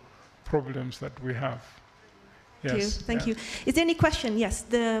to problems that we have. Thank you. Thank you. Is there any question? Yes,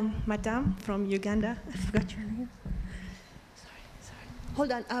 the madam from Uganda. I forgot your name. Sorry.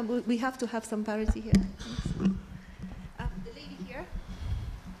 Hold on. We have to have some parity here. The lady here.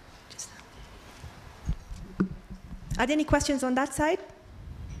 Are there any questions on that side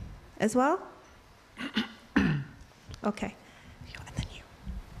as well? Okay. And then you.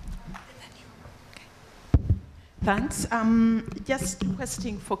 Okay. Thanks. Just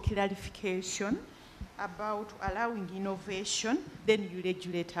requesting for clarification about allowing innovation, then you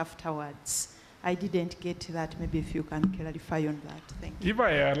regulate afterwards. I didn't get that. Maybe if you can clarify on that. Thank you. If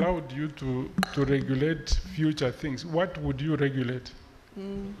I allowed you to regulate future things, what would you regulate?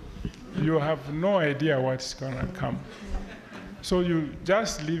 You have no idea what's going to come. So you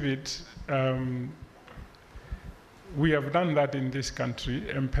just leave it. We have done that in this country,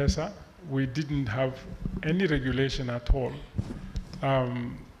 M-Pesa. We didn't have any regulation at all.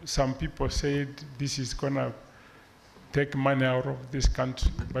 Some people said this is going to take money out of this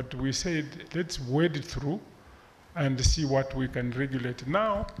country. But we said, let's wade it through and see what we can regulate.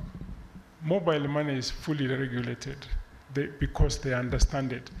 Now, mobile money is fully regulated because they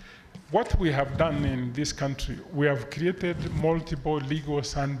understand it. What we have done in this country, we have created multiple legal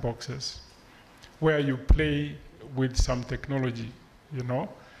sandboxes where you play with some technology, you know?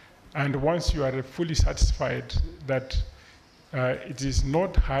 And once you are fully satisfied that it is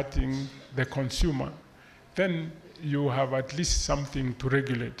not hurting the consumer, then you have at least something to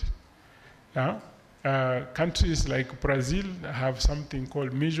regulate. Countries like Brazil have something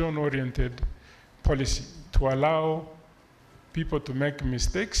called mission-oriented policy to allow people to make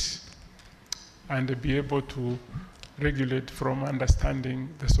mistakes and be able to regulate from understanding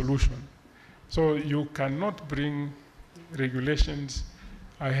the solution. So you cannot bring regulations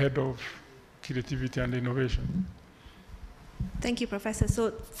ahead of creativity and innovation. Thank you, Professor.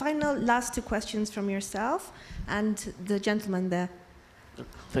 So final last two questions from yourself and the gentleman there.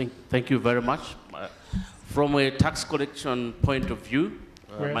 Thank you very much. From a tax collection point of view,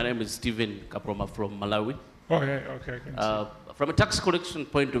 my name is Stephen Kaproma from Malawi. Oh, yeah, okay, I can see. From a tax collection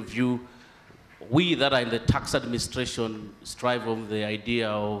point of view, we that are in the tax administration strive on the idea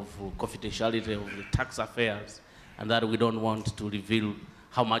of confidentiality of the tax affairs, and that we don't want to reveal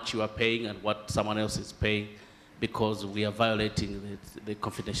how much you are paying and what someone else is paying, because we are violating the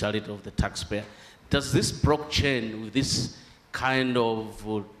confidentiality of the taxpayer. Does this blockchain, with this kind of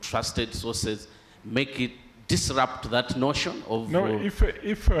trusted sources, make it disrupt that notion of... No, if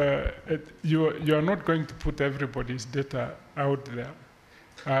you are not going to put everybody's data out there,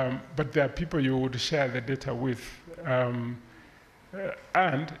 but there are people you would share the data with.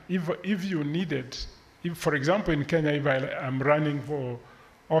 And if you need it, if, for example, in Kenya, if I'm running for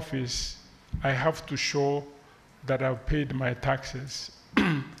office, I have to show that I've paid my taxes.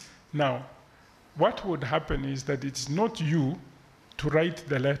 Now, what would happen is that it's not you to write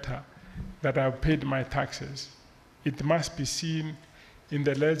the letter that I've paid my taxes. It must be seen in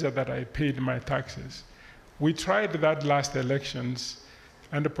the ledger that I paid my taxes. We tried that last elections,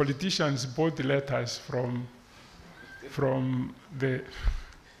 and the politicians bought the letters from the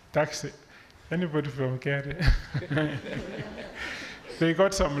tax. Anybody from KRA? They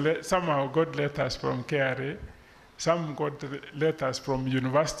got somehow got letters from KRA. Some got letters from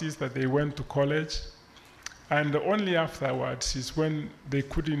universities that they went to college. And only afterwards is when they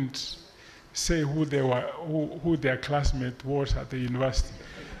couldn't say who they were, who their classmate was at the university.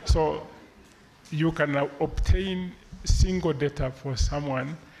 So you can obtain single data for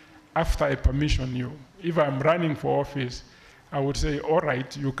someone after I permission you. If I'm running for office, I would say, all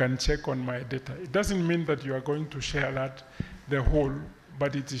right, you can check on my data. It doesn't mean that you are going to share that the whole,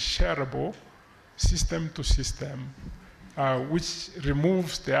 but it is shareable system to system, which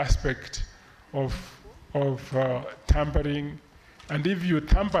removes the aspect of tampering. And if you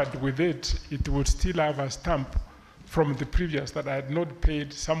tampered with it, it would still have a stamp from the previous that I had not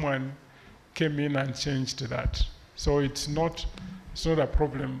paid. Someone came in and changed that. So it's not a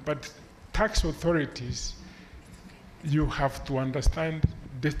problem. But tax authorities, you have to understand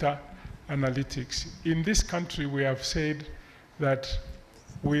data analytics. In this country, we have said that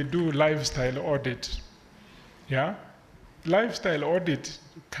we do lifestyle audit. Yeah? Lifestyle audit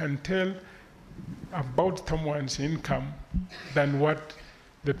can tell about someone's income than what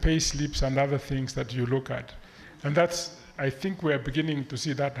the pay slips and other things that you look at. And that's, I think we are beginning to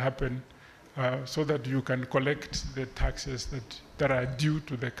see that happen so that you can collect the taxes that are due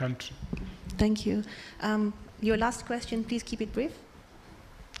to the country. Thank you. Your last question, please keep it brief.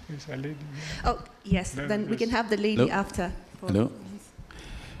 Is a lady? Oh, yes, then we can have the lady after. Hello.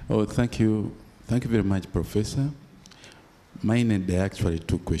 Oh, thank you. Thank you very much, Professor. Mine, there are actually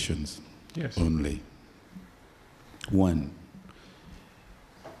two questions only. One,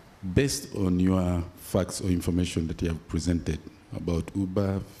 based on your facts or information that you have presented about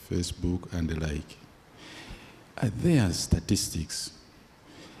Uber, Facebook, and the like, are there statistics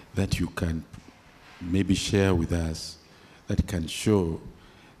that you can maybe share with us that can show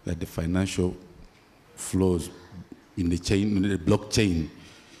that the financial flows in the chain, in the blockchain,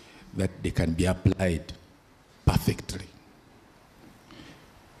 that they can be applied perfectly?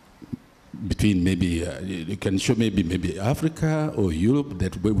 Between maybe, you can show maybe Africa or Europe,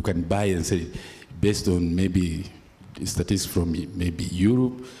 that way we can buy and say, based on maybe statistics from maybe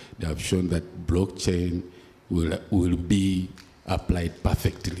Europe, they have shown that blockchain will be applied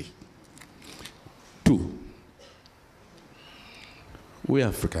perfectly. Two, we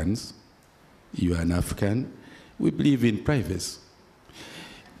Africans, you are an African, we believe in privacy.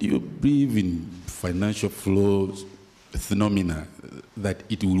 Do you believe in financial flows phenomena that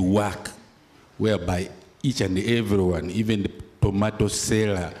it will work, whereby each and everyone, even the tomato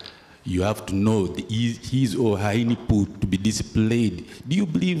seller, you have to know his or her input to be displayed? Do you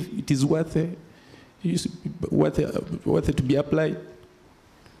believe it is worth it to be applied?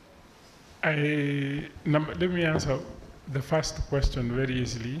 Let me answer the first question very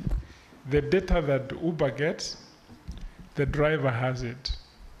easily. The data that Uber gets, the driver has it.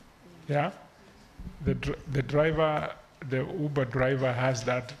 Yeah? The Uber driver has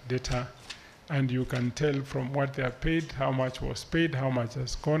that data, and you can tell from what they are paid, how much was paid, how much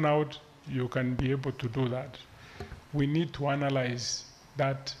has gone out. You can be able to do that. We need to analyze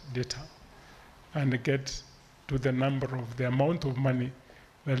that data and get to the number of the amount of money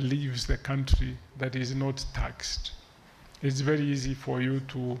that leaves the country that is not taxed. It's very easy for you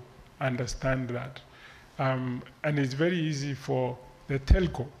to understand that. And it's very easy for the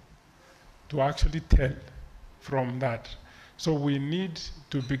telco to actually tell from that. So we need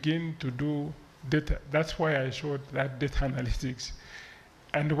to begin to do data. That's why I showed that data analytics.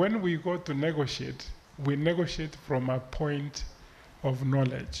 And when we go to negotiate, we negotiate from a point of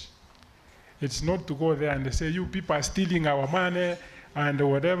knowledge. It's not to go there and say, you people are stealing our money and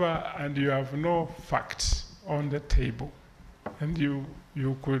whatever, and you have no facts on the table. And you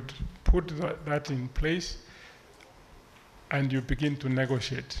could put that in place, and you begin to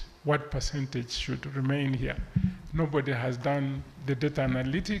negotiate what percentage should remain here. Nobody has done the data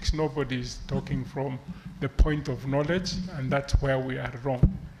analytics. Nobody is talking from the point of knowledge, and that's where we are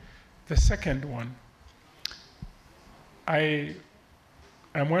wrong. The second one, I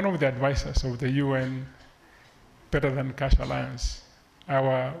am one of the advisors of the UN Better Than Cash Alliance.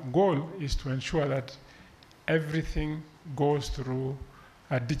 Our goal is to ensure that everything goes through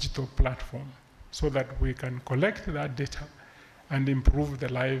a digital platform so that we can collect that data and improve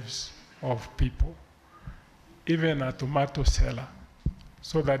the lives of people. Even a tomato seller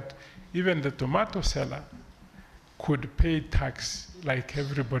so that even the tomato seller could pay tax like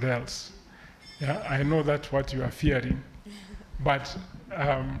everybody else. Yeah, I know that's what you are fearing. But,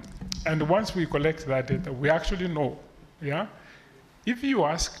 and once we collect that data, we actually know, yeah? If you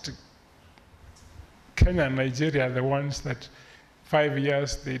asked Kenya and Nigeria, the ones that 5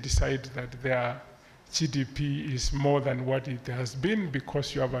 years they decide that their GDP is more than what it has been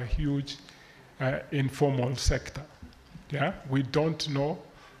because you have a huge informal sector. Yeah, we don't know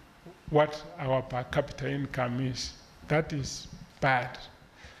what our per capita income is. That is bad.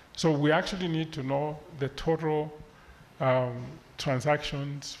 So we actually need to know the total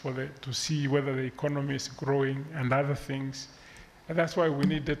transactions to see whether the economy is growing and other things. And that's why we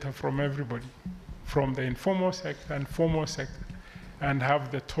need data from everybody, from the informal sector and formal sector, and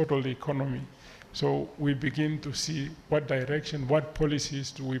have the total economy. So we begin to see what direction, what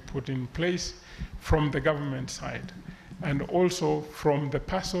policies do we put in place from the government side. And also from the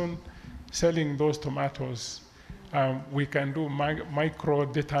person selling those tomatoes, we can do micro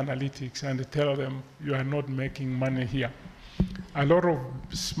data analytics and tell them you are not making money here. A lot of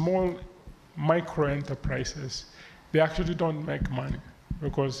small micro enterprises, they actually don't make money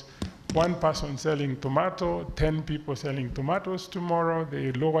because one person selling tomato, 10 people selling tomatoes tomorrow,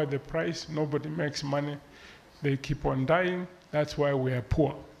 they lower the price, nobody makes money, they keep on dying. That's why we are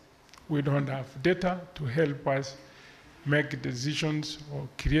poor. We don't have data to help us make decisions or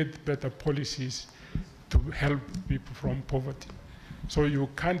create better policies to help people from poverty. So you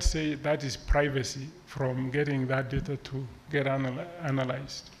can't say that is privacy from getting that data to get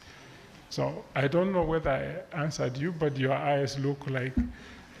analyzed. So I don't know whether I answered you, but your eyes look like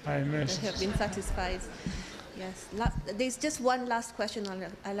I missed. I have been satisfied. Yes. There's just one last question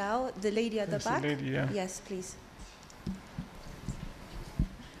I'll allow. The lady at the back. The lady, yeah. Yes, please.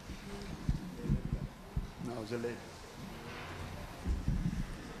 No, the lady.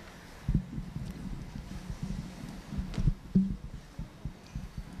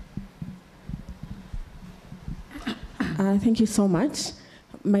 Thank you so much.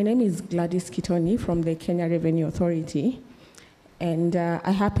 My name is Gladys Kitoni from the Kenya Revenue Authority, and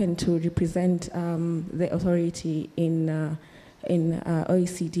I happen to represent the authority in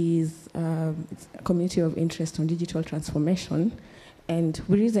OECD's Community of Interest on Digital Transformation, and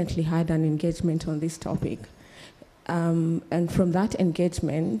we recently had an engagement on this topic. And from that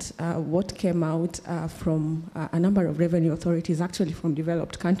engagement, what came out from a number of revenue authorities, actually from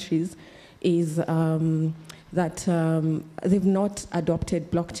developed countries, is that they've not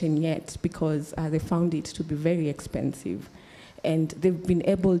adopted blockchain yet because they found it to be very expensive. And they've been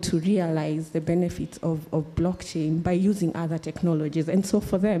able to realize the benefits of blockchain by using other technologies. And so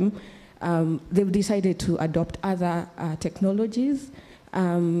for them, they've decided to adopt other technologies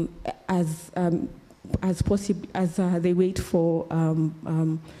as they wait for,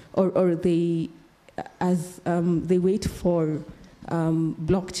 they wait for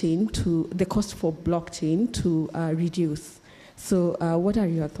the cost for blockchain to reduce. So what are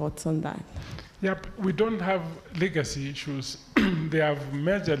your thoughts on that? Yep, we don't have legacy issues. They have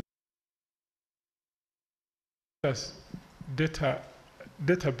major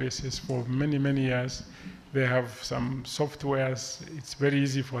databases for many, many years. They have some softwares. It's very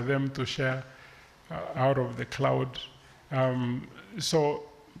easy for them to share out of the cloud. So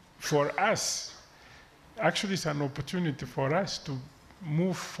for us, actually it's an opportunity for us to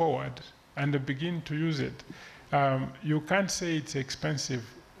move forward and begin to use it. You can't say it's expensive.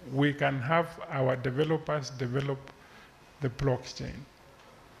 We can have our developers develop the blockchain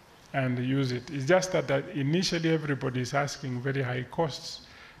and use it. It's just that initially everybody is asking very high costs,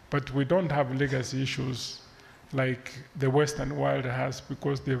 but we don't have legacy issues like the Western world has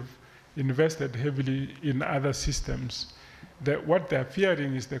because they've invested heavily in other systems. What they're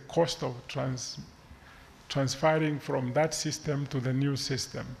fearing is the cost of transferring from that system to the new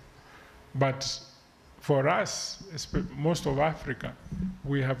system. But for us, most of Africa,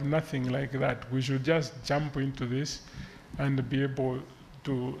 we have nothing like that. We should just jump into this and be able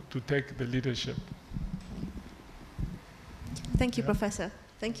to take the leadership. Thank you, Professor.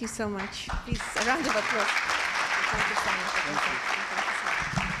 Thank you so much. Please, a round of applause. Thank you so much.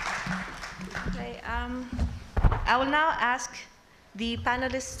 Okay, I will now ask the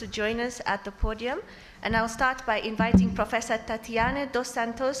panelists to join us at the podium. And I'll start by inviting Professor Tatiana dos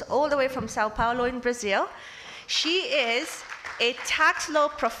Santos, all the way from Sao Paulo in Brazil. She is a tax law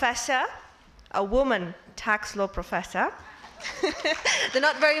professor, a woman tax law professor. There are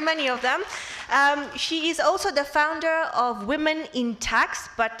not very many of them. She is also the founder of Women in Tax,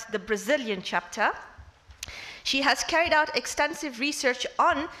 but the Brazilian chapter. She has carried out extensive research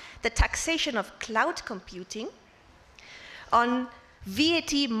on the taxation of cloud computing, on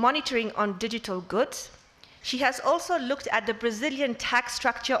VAT monitoring on digital goods. She has also looked at the Brazilian tax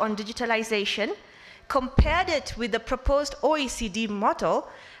structure on digitalization, compared it with the proposed OECD model,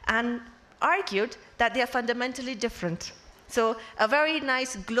 and argued that they are fundamentally different. So a very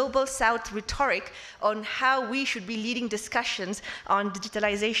nice global South rhetoric on how we should be leading discussions on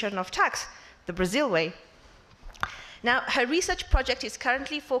digitalization of tax, the Brazil way. Now, her research project is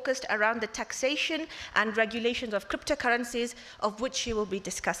currently focused around the taxation and regulations of cryptocurrencies, of which she will be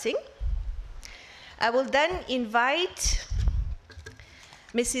discussing. I will then invite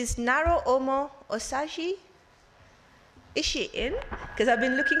Mrs. Naro Omo Osaji. Is she in? Because I've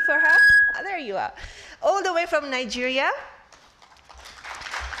been looking for her. Oh, there you are. All the way from Nigeria.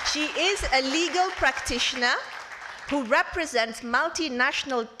 She is a legal practitioner who represents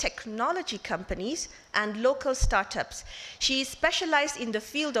multinational technology companies and local startups. She is specialized in the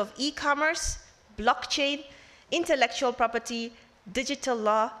field of e-commerce, blockchain, intellectual property, digital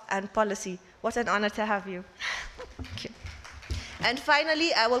law, and policy. What an honor to have you. Thank you. And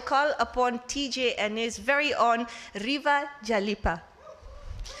finally, I will call upon TJNA's very own Riva Jalipa.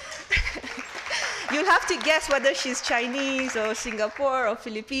 You'll have to guess whether she's Chinese or Singapore or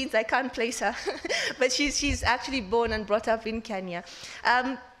Philippines. I can't place her. But she's actually born and brought up in Kenya.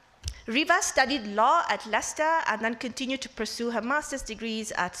 Riva studied law at Leicester and then continued to pursue her master's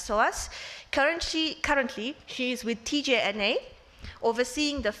degrees at SOAS. Currently, she is with TJNA,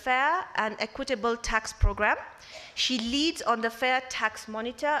 overseeing the Fair and Equitable Tax Program. She leads on the Fair Tax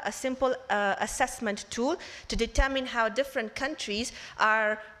Monitor, a simple assessment tool to determine how different countries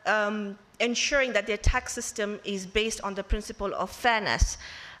are ensuring that their tax system is based on the principle of fairness.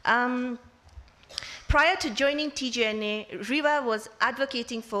 Prior to joining TJNA, Riva was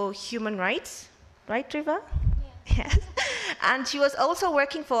advocating for human rights, right, Riva? Yes. And she was also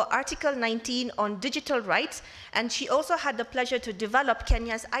working for Article 19 on digital rights, and she also had the pleasure to develop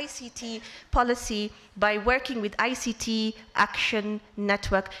Kenya's ICT policy by working with ICT Action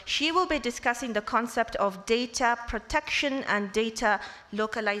Network. She will be discussing the concept of data protection and data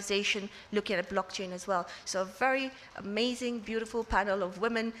localization, looking at blockchain as well. So a very amazing, beautiful panel of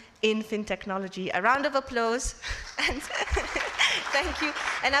women in FinTechnology. A round of applause. And thank you.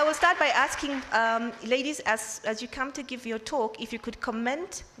 And I will start by asking ladies, as you come to give your talk, if you could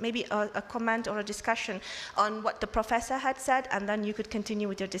comment, maybe a comment or a discussion on what the professor had said, and then you could continue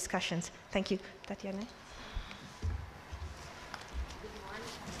with your discussions. Thank you, Tatiana.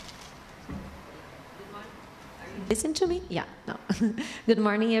 Listen to me? Yeah, no. Good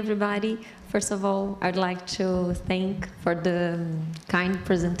morning, everybody. First of all, I'd like to thank for the kind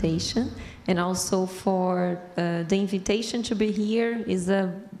presentation and also for the invitation to be here. It's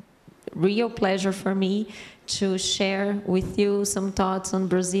a real pleasure for me to share with you some thoughts on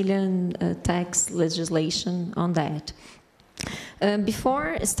Brazilian tax legislation on that.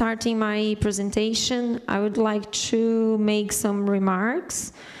 Before starting my presentation, I would like to make some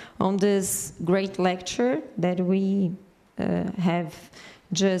remarks on this great lecture that we have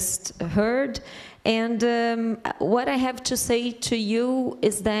just heard. And what I have to say to you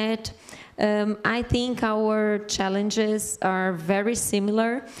is that I think our challenges are very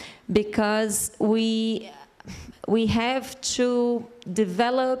similar, because we have to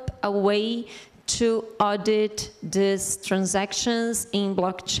develop a way to audit these transactions in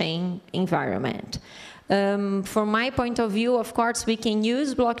blockchain environment. From my point of view, of course, we can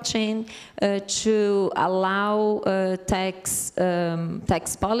use blockchain to allow tax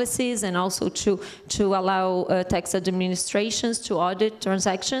policies and also to allow tax administrations to audit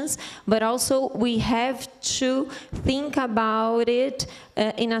transactions, but also we have to think about it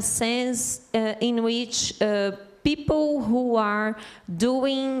in a sense in which people who are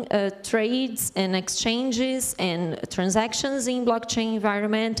doing trades and exchanges and transactions in blockchain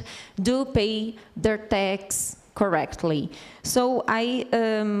environment do pay their tax correctly. So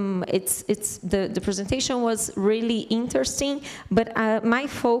the presentation was really interesting, but my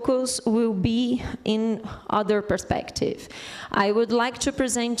focus will be in other perspective. I would like to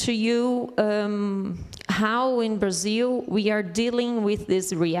present to you how in Brazil we are dealing with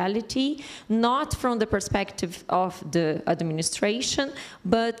this reality, not from the perspective of the administration,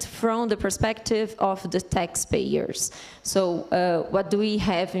 but from the perspective of the taxpayers. So what do we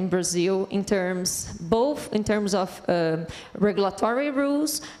have in Brazil in terms, both in terms of regulatory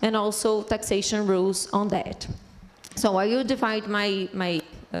rules and also taxation rules on that. So I will divide my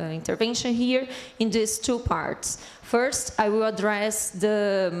intervention here in these two parts. First, I will address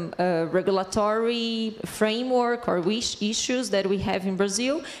the regulatory framework or issues that we have in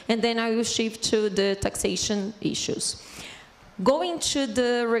Brazil, and then I will shift to the taxation issues. Going to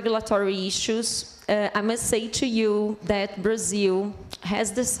the regulatory issues, I must say to you that Brazil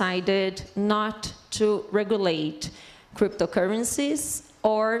has decided not to regulate cryptocurrencies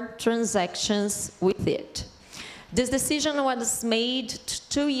or transactions with it. This decision was made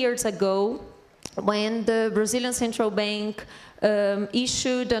 2 years ago when the Brazilian Central Bank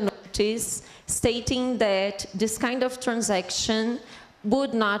issued a notice stating that this kind of transaction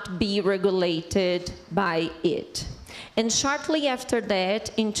would not be regulated by it. And shortly after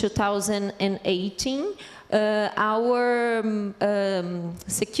that, in 2018, our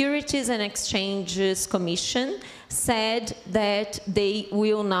Securities and Exchanges Commission said that they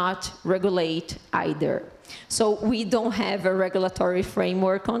will not regulate either. So we don't have a regulatory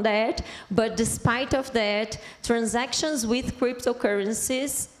framework on that, but despite of that, transactions with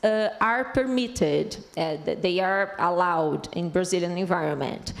cryptocurrencies are permitted. They are allowed in Brazilian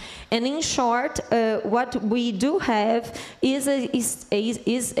environment. And in short, what we do have is a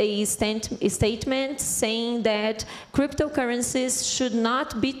statement saying that cryptocurrencies should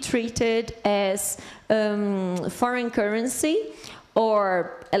not be treated as foreign currency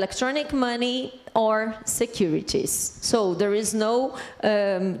or electronic money or securities. So there is no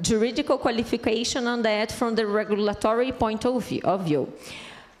juridical qualification on that from the regulatory point of view.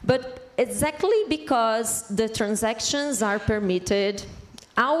 But exactly because the transactions are permitted,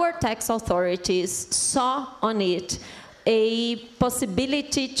 our tax authorities saw on it a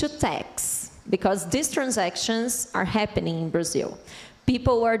possibility to tax, because these transactions are happening in Brazil.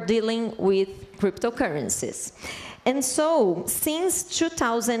 People are dealing with cryptocurrencies. And so, since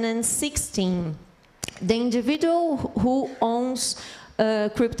 2016, the individual who owns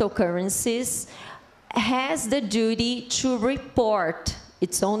cryptocurrencies has the duty to report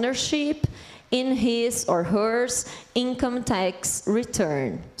its ownership in his or her income tax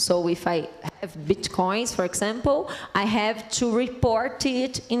return. So if I have Bitcoins, for example, I have to report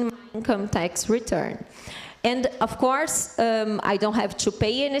it in my income tax return. And of course, I don't have to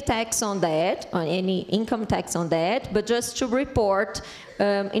pay any tax on that, on any income tax on that, but just to report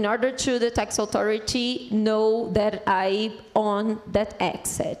in order to the tax authority know that I own that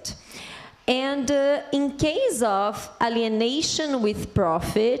asset. And in case of alienation with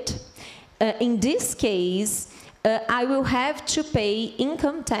profit, in this case, I will have to pay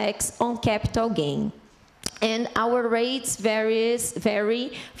income tax on capital gain. And our rates vary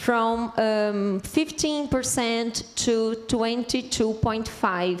from 15% to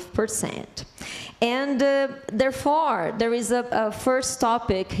 22.5%. And therefore, there is a first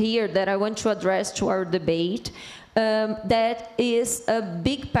topic here that I want to address to our debate. That is a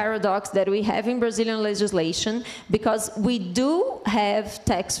big paradox that we have in Brazilian legislation, because we do have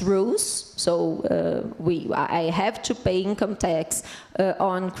tax rules. So I have to pay income tax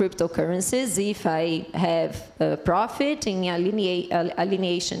on cryptocurrencies if I have profit in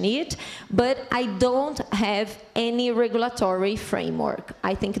alienation it, but I don't have any regulatory framework.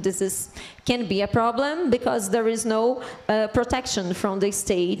 I think this can be a problem because there is no protection from the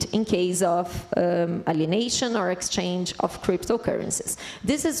state in case of alienation or exchange of cryptocurrencies.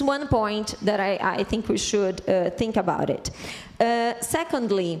 This is one point that I think we should think about it.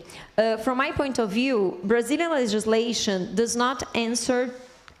 Secondly, from my point of view, Brazilian legislation does not answer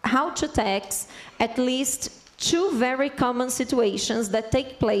how to tax at least two very common situations that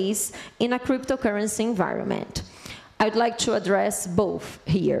take place in a cryptocurrency environment. I'd like to address both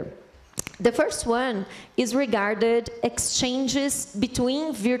here. The first one is regarding exchanges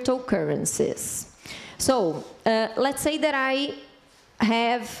between virtual currencies. So let's say that I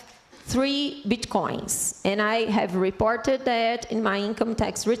have 3 Bitcoins, and I have reported that in my income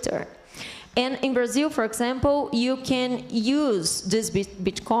tax return. And in Brazil, for example, you can use these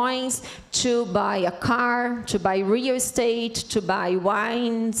Bitcoins to buy a car, to buy real estate, to buy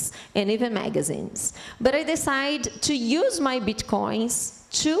wines, and even magazines. But I decide to use my Bitcoins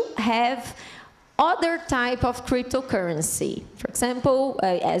to have other type of cryptocurrency. For example,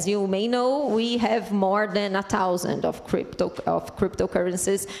 as you may know, we have more than 1,000 of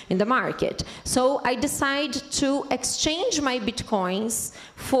cryptocurrencies in the market. So I decide to exchange my Bitcoins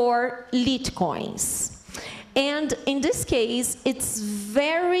for Litecoins. And in this case, it's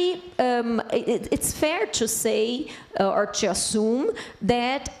it's fair to say or to assume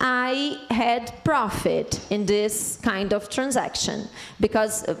that I had profit in this kind of transaction,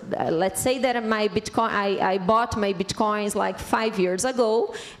 because let's say that my Bitcoin, I bought my Bitcoins like 5 years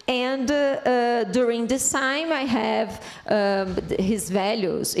ago, and during this time I have its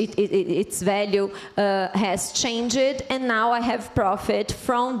value has changed, and now I have profit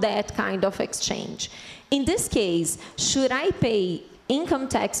from that kind of exchange. In this case, should I pay income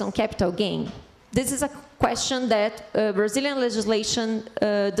tax on capital gain? This is a question that Brazilian legislation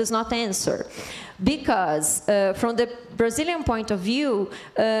does not answer. Because from the Brazilian point of view,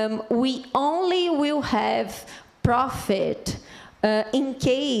 we only will have profit in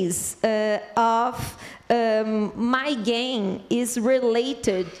case of my gain is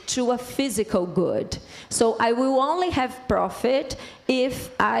related to a physical good. So I will only have profit if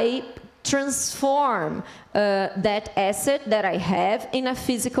I transform that asset that I have in a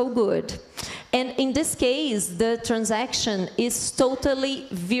physical good. And in this case, the transaction is totally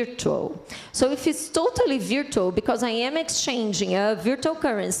virtual. So if it's totally virtual, because I am exchanging a virtual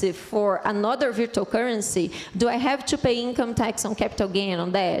currency for another virtual currency, do I have to pay income tax on capital gain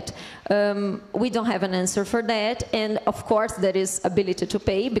on that? We don't have an answer for that. And of course, there is ability to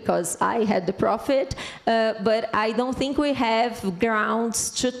pay because I had the profit, but I don't think we have grounds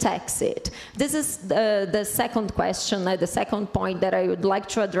to tax it. This is the second question, the second point that I would like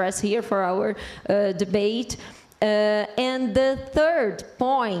to address here for our debate. And the third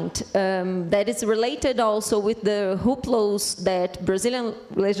point that is related also with the hooplos that Brazilian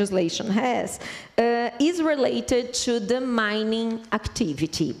legislation has is related to the mining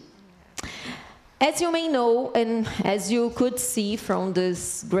activity. As you may know, and as you could see from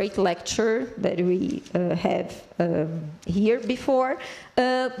this great lecture that we have here before,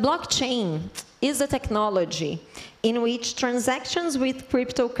 blockchain is a technology in which transactions with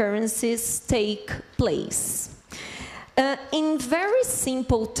cryptocurrencies take place. In very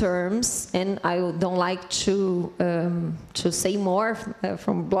simple terms, and I don't like to say more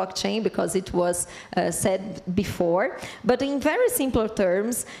from blockchain because it was said before, but in very simple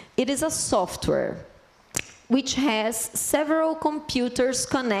terms, it is a software which has several computers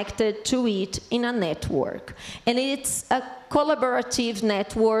connected to it in a network. And it's a collaborative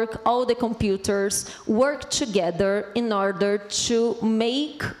network. All the computers work together in order to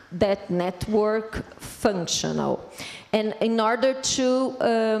make that network functional. And in order to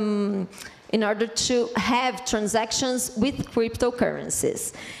have transactions with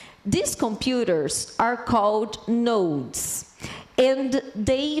cryptocurrencies. These computers are called nodes. And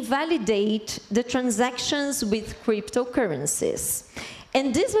they validate the transactions with cryptocurrencies.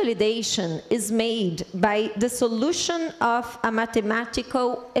 And this validation is made by the solution of a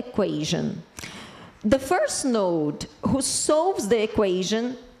mathematical equation. The first node who solves the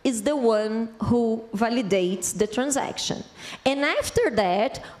equation is the one who validates the transaction. And after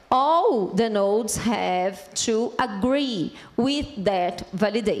that, all the nodes have to agree with that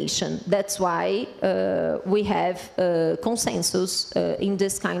validation. That's why we have consensus in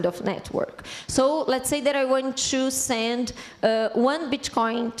this kind of network. So let's say that I want to send 1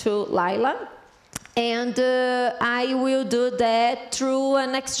 Bitcoin to Laila, and I will do that through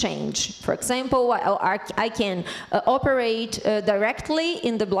an exchange. For example, I can operate directly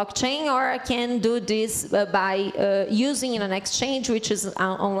in the blockchain, or I can do this by using an exchange, which is an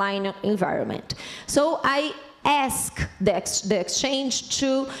online environment. So I ask the exchange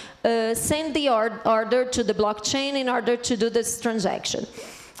to send the order to the blockchain in order to do this transaction.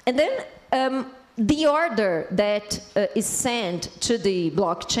 And then the order that is sent to the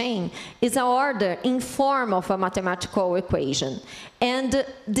blockchain is an order in form of a mathematical equation. And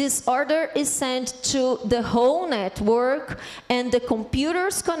this order is to the whole network, and the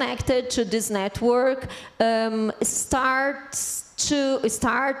computers connected to this network start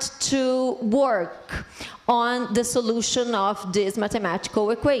to work on the solution of this mathematical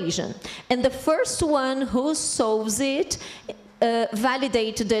equation. And the first one who solves it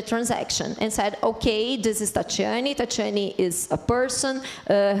validate the transaction and said, okay, this is Tatiane. Tatiane is a person.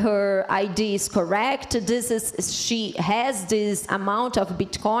 Her ID is correct. She has this amount of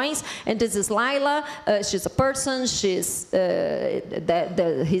Bitcoins, and this is Laila. She's a person.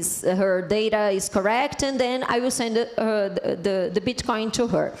 Her data is correct, and then I will send the Bitcoin to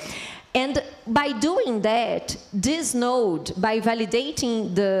her. And by doing that, this node, by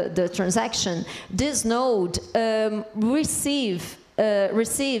validating the transaction, this node receives a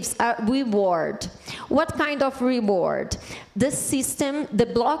reward. What kind of reward? The system, the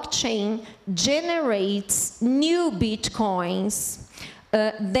blockchain, generates new Bitcoins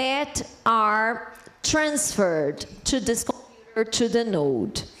that are transferred to this computer, to the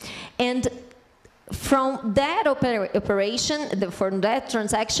node. And from that operation, from that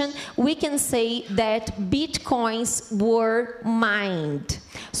transaction, we can say that Bitcoins were mined.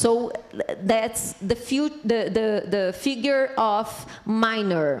 So that's the figure of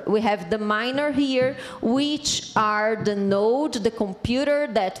miner. We have the miner here, which are the node, the computer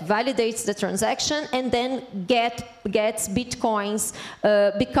that validates the transaction and then gets Bitcoins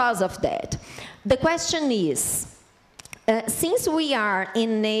because of that. The question is, since we are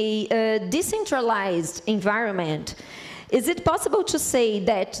in a decentralized environment, is it possible to say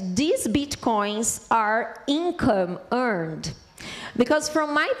that these bitcoins are income earned? Because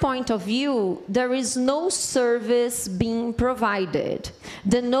from my point of view, there is no service being provided.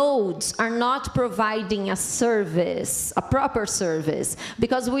 The nodes are not providing a service, a proper service,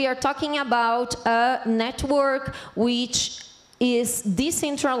 because we are talking about a network which is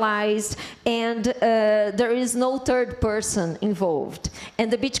decentralized and there is no third person involved.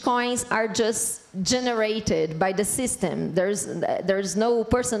 And the bitcoins are just generated by the system. There's no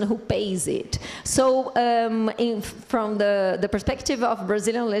person who pays it. So from the perspective of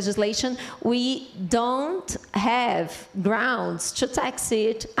Brazilian legislation, we don't have grounds to tax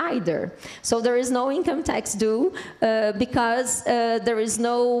it either. So there is no income tax due because there's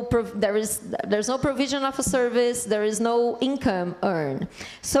no provision of a service, there is no income earned.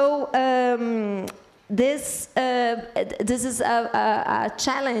 So this is a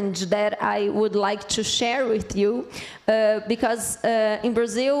challenge that I would like to share with you because in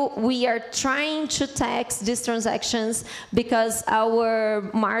Brazil we are trying to tax these transactions because our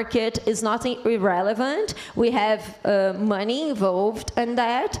market is not irrelevant. We have money involved in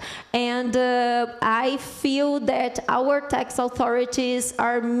that, and I feel that our tax authorities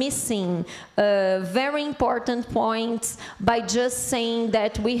are missing very important points by just saying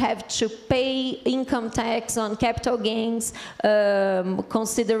that we have to pay income tax on capital gains,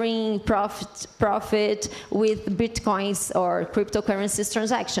 considering profit with bitcoins or cryptocurrencies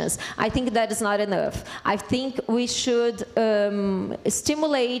transactions. I think that is not enough. I think we should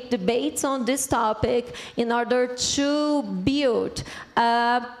stimulate debates on this topic in order to build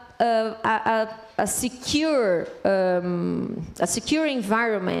a secure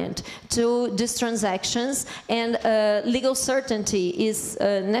environment to these transactions, and legal certainty is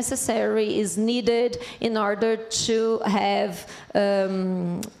necessary, is needed in order to have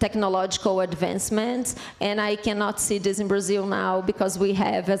technological advancements. And I cannot see this in Brazil now because we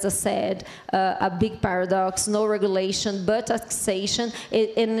have, as I said, a big paradox: no regulation but taxation.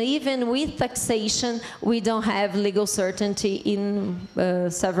 And even with taxation, we don't have legal certainty in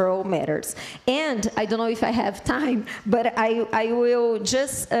several matters. And I don't know if I have time, but I will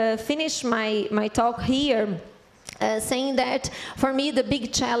just finish my talk here saying that for me the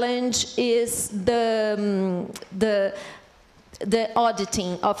big challenge is the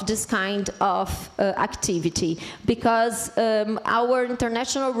auditing of this kind of activity, because our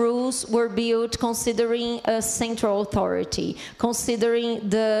international rules were built considering a central authority, considering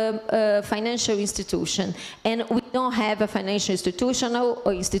the financial institution, and we don't have a financial institution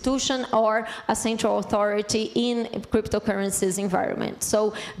or a central authority in cryptocurrencies environment.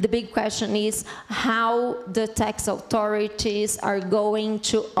 So the big question is how the tax authorities are going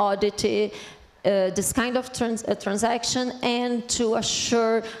to audit this kind of transaction and to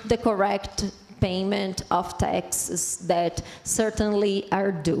assure the correct payment of taxes that certainly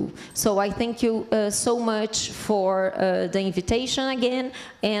are due. So I thank you so much for the invitation again,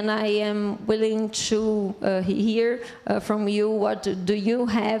 and I am willing to hear from you what do you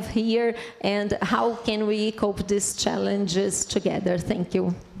have here and how can we cope these challenges together. Thank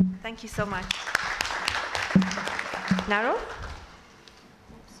you. Thank you so much. Naro?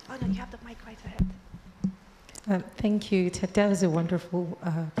 Oh no, you have the mic right ahead. Thank you. That was a wonderful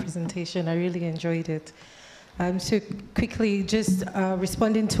presentation. I really enjoyed it. So quickly, just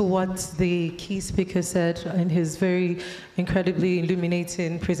responding to what the key speaker said in his very incredibly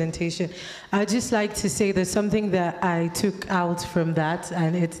illuminating presentation, I'd just like to say there's something that I took out from that,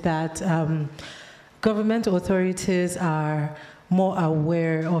 and it's that government authorities are more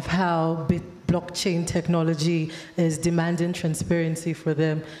aware of how blockchain technology is demanding transparency for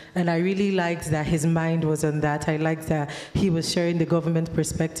them. And I really liked that his mind was on that. I liked that he was sharing the government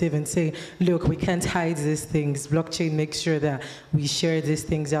perspective and saying, look, we can't hide these things. Blockchain makes sure that we share these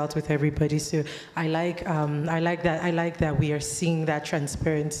things out with everybody. So I like that we are seeing that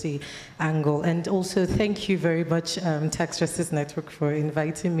transparency angle. And also thank you very much, Tax Justice Network, for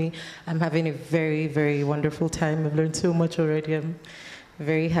inviting me. I'm having a very, very wonderful time. I've learned so much already. I'm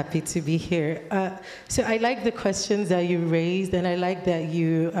very happy to be here. So I like the questions that you raised, and I like that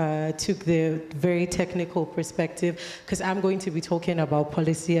you took the very technical perspective, because I'm going to be talking about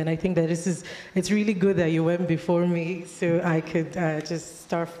policy, and I think that it's really good that you went before me, so I could just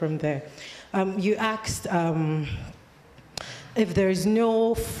start from there. You asked if there is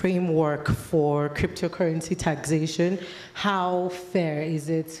no framework for cryptocurrency taxation, how fair is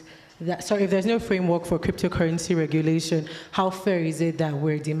it if there's no framework for cryptocurrency regulation, how fair is it that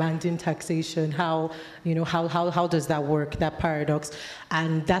we're demanding taxation? How does that work, that paradox?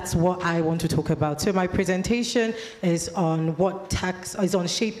 And that's what I want to talk about. So my presentation is on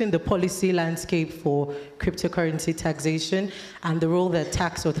shaping the policy landscape for cryptocurrency taxation and the role that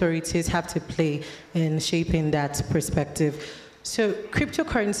tax authorities have to play in shaping that perspective. So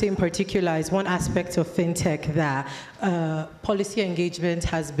cryptocurrency in particular is one aspect of fintech that policy engagement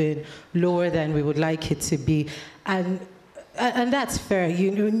has been lower than we would like it to be. And that's fair.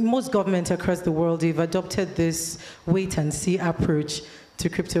 Most governments across the world, they've adopted this wait and see approach to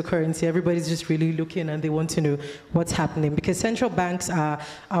cryptocurrency. Everybody's just really looking and they want to know what's happening because central banks are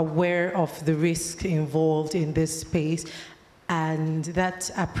aware of the risk involved in this space. And that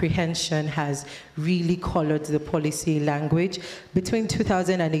apprehension has really colored the policy language. Between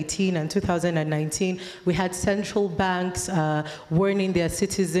 2018 and 2019, we had central banks warning their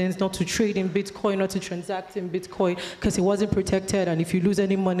citizens not to trade in Bitcoin, not to transact in Bitcoin, because it wasn't protected, and if you lose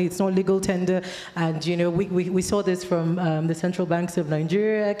any money, it's not legal tender. And we saw this from the central banks of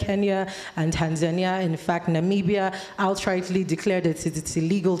Nigeria, Kenya, and Tanzania. In fact, Namibia outrightly declared that it's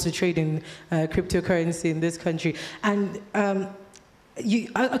illegal to trade in cryptocurrency in this country. And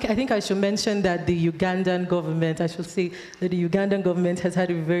I think I should mention that the Ugandan government, has had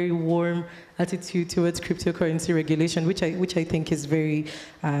a very warm attitude towards cryptocurrency regulation, which I think is very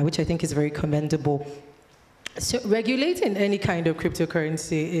commendable. So regulating any kind of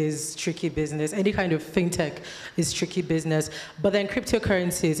cryptocurrency is tricky business. Any kind of fintech is tricky business. But then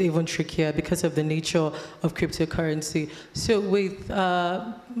cryptocurrency is even trickier because of the nature of cryptocurrency. So with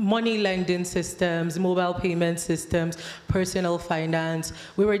money lending systems, mobile payment systems, personal finance,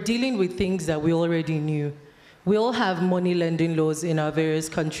 we were dealing with things that we already knew. We all have money lending laws in our various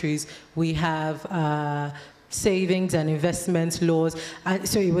countries. We have savings and investment laws. And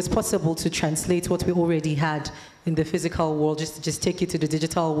so it was possible to translate what we already had in the physical world, just take it to the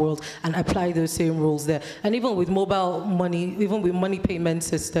digital world and apply those same rules there. And even with mobile money, even with money payment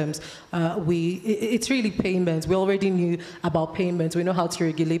systems, it's really payments. We already knew about payments. We know how to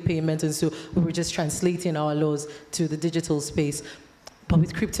regulate payments, and so we were just translating our laws to the digital space. But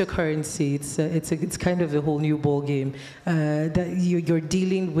with cryptocurrency, it's kind of a whole new ball game. That you're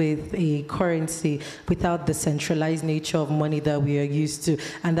dealing with a currency without the centralized nature of money that we are used to,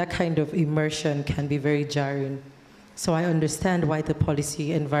 and that kind of immersion can be very jarring. So I understand why the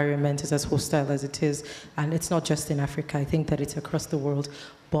policy environment is as hostile as it is, and it's not just in Africa. I think that it's across the world.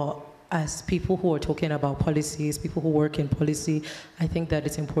 But as people who are talking about policies, people who work in policy, I think that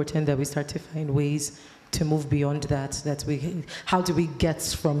it's important that we start to find ways to move beyond that, how do we get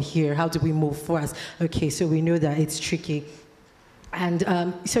from here? How do we move fast? Okay, so we know that it's tricky. And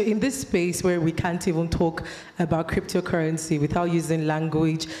so in this space where we can't even talk about cryptocurrency without using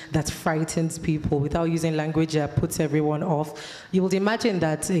language that frightens people, without using language that puts everyone off, you would imagine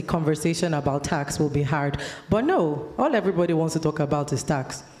that a conversation about tax will be hard. But no, all everybody wants to talk about is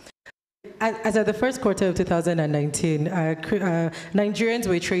tax. As of the first quarter of 2019, Nigerians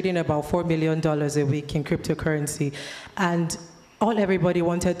were trading about $4 million a week in cryptocurrency. And all everybody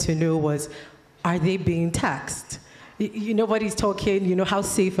wanted to know was, are they being taxed? Nobody's talking, how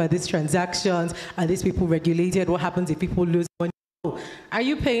safe are these transactions? Are these people regulated? What happens if people lose money? Are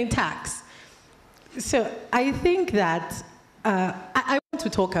you paying tax? So I think that I want to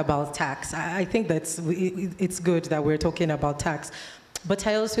talk about tax. I think that it's good that we're talking about tax. But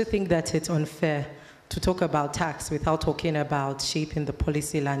I also think that it's unfair to talk about tax without talking about shaping the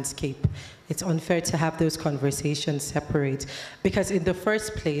policy landscape. It's unfair to have those conversations separate. Because in the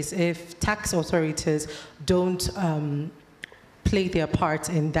first place, if tax authorities don't play their part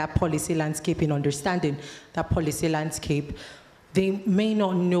in that policy landscape, in understanding that policy landscape, they may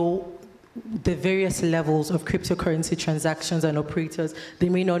not know the various levels of cryptocurrency transactions and operators. They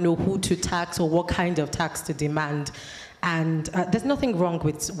may not know who to tax or what kind of tax to demand. And there's nothing wrong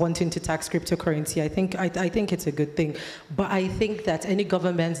with wanting to tax cryptocurrency. I think it's a good thing. But I think that any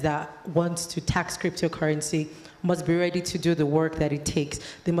government that wants to tax cryptocurrency must be ready to do the work that it takes.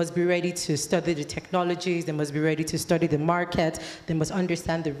 They must be ready to study the technologies. They must be ready to study the market. They must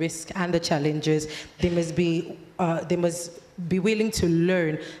understand the risk and the challenges. They must be willing to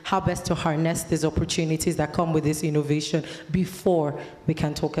learn how best to harness these opportunities that come with this innovation before we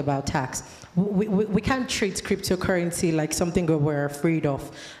can talk about tax. We can't treat cryptocurrency like something that we're afraid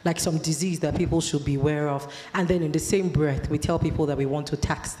of, like some disease that people should be aware of, and then in the same breath, we tell people that we want to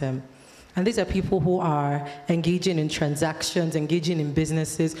tax them. And these are people who are engaging in transactions, engaging in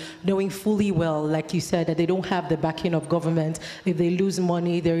businesses, knowing fully well, like you said, that they don't have the backing of government. If they lose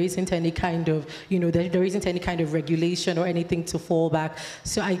money, there isn't any kind of, there isn't any kind of regulation or anything to fall back.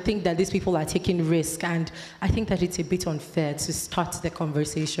 So I think that these people are taking risk, and I think that it's a bit unfair to start the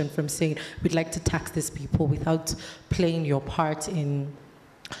conversation from saying, we'd like to tax these people without playing your part in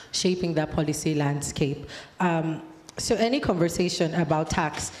shaping that policy landscape. So any conversation about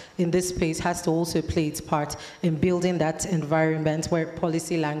tax in this space has to also play its part in building that environment where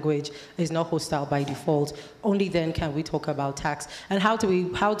policy language is not hostile by default. Only then can we talk about tax. And how do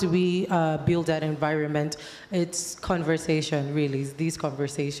we build that environment? It's conversation, really. It's these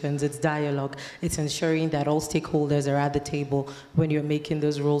conversations, it's dialogue. It's ensuring that all stakeholders are at the table when you're making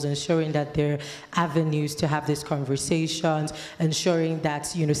those rules, ensuring that there are avenues to have these conversations, ensuring that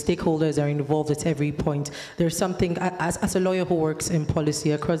stakeholders are involved at every point. There's something, as a lawyer who works in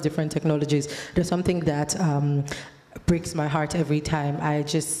policy across different technologies, there's something that breaks my heart every time. I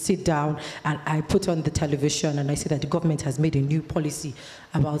just sit down and I put on the television and I see that the government has made a new policy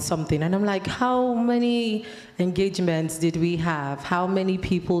about something. And I'm like, how many engagements did we have? How many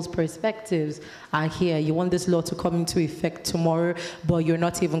people's perspectives are here? You want this law to come into effect tomorrow, but you're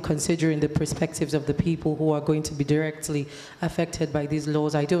not even considering the perspectives of the people who are going to be directly affected by these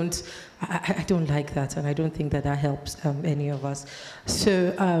laws. I don't like that, and I don't think that helps any of us.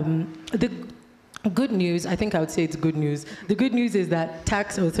 So the good news, I think I would say it's good news. The good news is that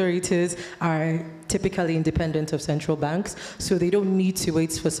tax authorities are typically independent of central banks, so they don't need to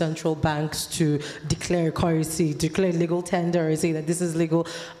wait for central banks to declare currency, declare legal tender, or say that this is legal.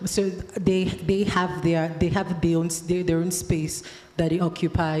 So they have their own space that they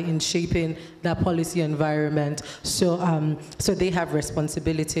occupy in shaping that policy environment. So they have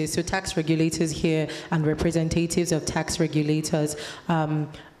responsibilities. So tax regulators here and representatives of tax regulators,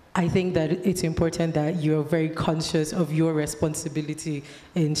 I think that it's important that you're very conscious of your responsibility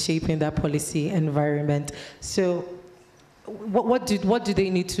in shaping that policy environment. So what do they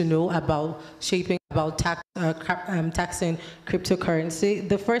need to know about shaping, about taxing cryptocurrency?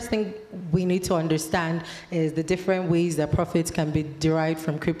 The first thing we need to understand is the different ways that profits can be derived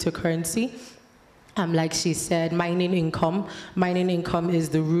from cryptocurrency. Like she said, mining income. Mining income is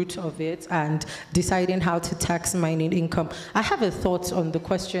the root of it, and deciding how to tax mining income. I have a thought on the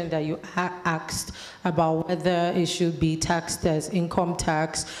question that you asked about whether it should be taxed as income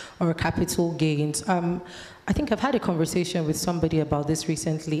tax or capital gains. I think I've had a conversation with somebody about this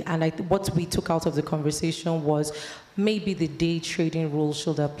recently, and what we took out of the conversation was maybe the day trading rule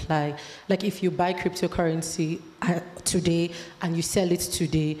should apply. Like if you buy cryptocurrency today and you sell it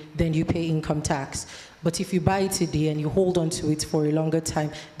today, then you pay income tax. But if you buy it today and you hold on to it for a longer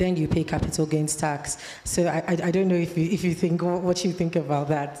time, then you pay capital gains tax. So I don't know if you think what you think about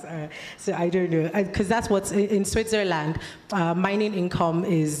that. So I don't know, because that's what's in Switzerland. Mining income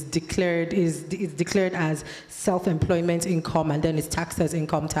is declared as self-employment income, and then it's taxed as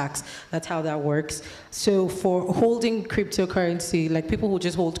income tax. That's how that works. So for holding cryptocurrency, like people who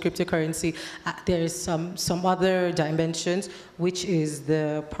just hold cryptocurrency, there's some other dimensions, which is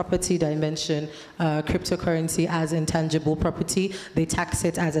the property dimension. Cryptocurrency as intangible property, they tax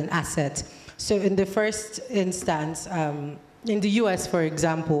it as an asset. So in the first instance, in the US, for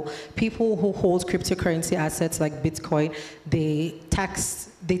example, people who hold cryptocurrency assets like Bitcoin, they tax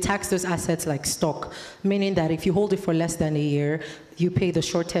those assets like stock, meaning that if you hold it for less than a year, you pay the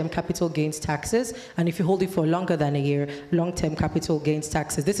short-term capital gains taxes, and if you hold it for longer than a year, long-term capital gains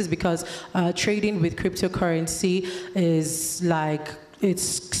taxes. This is because trading with cryptocurrency is like, it's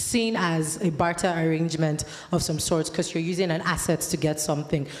seen as a barter arrangement of some sort, because you're using an asset to get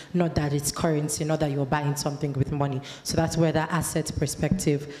something, not that it's currency, not that you're buying something with money. So that's where that asset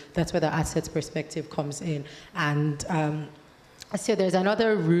perspective comes in. And so there's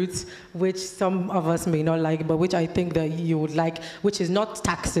another route which some of us may not like, but which I think that you would like, which is not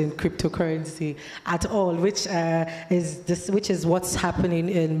taxing cryptocurrency at all, which is what's happening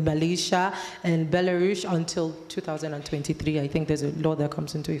in Malaysia and Belarus until 2023. I think there's a law that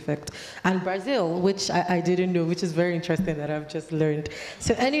comes into effect. And Brazil, which I didn't know, which is very interesting that I've just learned.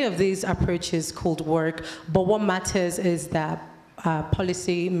 So any of these approaches could work, but what matters is that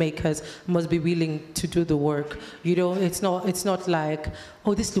policy makers must be willing to do the work. It's not like,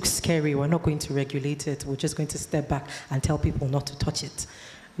 oh, this looks scary, we're not going to regulate it, we're just going to step back and tell people not to touch it.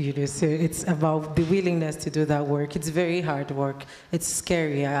 So it's about the willingness to do that work. It's very hard work. It's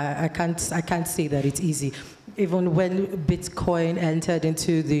scary. I can't say that it's easy. Even when Bitcoin entered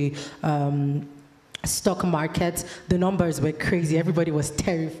into the stock markets, the numbers were crazy. Everybody was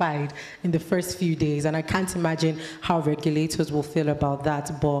terrified in the first few days, and I can't imagine how regulators will feel about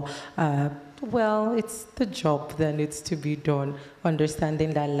that. But well, it's the job that needs to be done,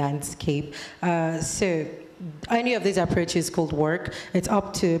 understanding that landscape. So any of these approaches could work. It's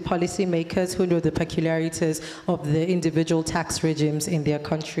up to policymakers who know the peculiarities of the individual tax regimes in their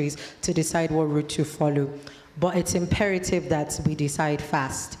countries to decide what route to follow. But it's imperative that we decide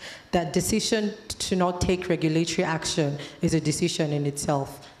fast. That decision to not take regulatory action is a decision in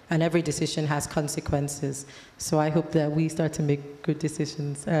itself, and every decision has consequences. So I hope that we start to make good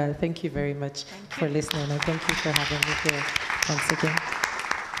decisions. Thank you very much for listening, and thank you for having me here once again.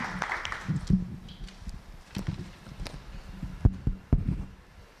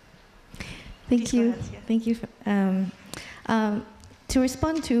 Thank you. Thank you. To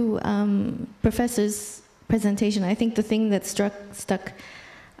respond to Professor's presentation, I think the thing that struck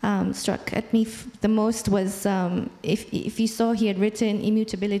at me the most was if you saw, he had written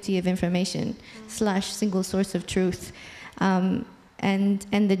immutability of information / single source of truth, and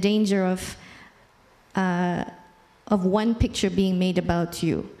the danger of one picture being made about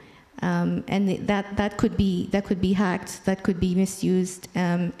you, and that could be hacked, that could be misused,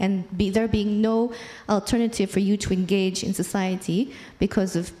 and there being no alternative for you to engage in society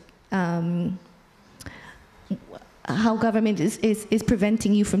because of how government is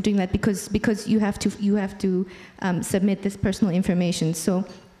preventing you from doing that, because you have to submit this personal information. So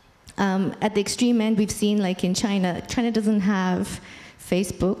at the extreme end, we've seen, like in China doesn't have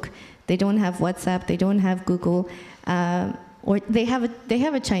Facebook, they don't have WhatsApp, they don't have Google, or they have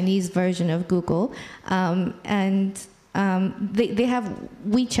a Chinese version of Google, and they have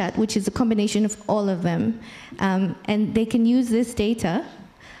WeChat, which is a combination of all of them, and they can use this data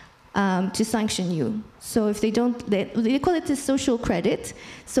to sanction you. So if they don't, they call it a social credit.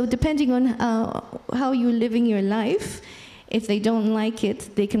 So depending on how you're living your life, if they don't like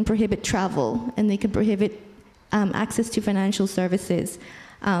it, they can prohibit travel, and they can prohibit access to financial services.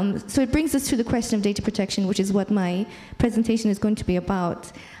 So it brings us to the question of data protection, which is what my presentation is going to be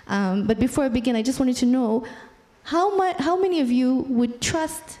about. But before I begin, I just wanted to know how many of you would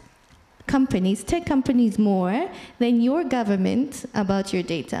trust companies, tech companies, more than your government about your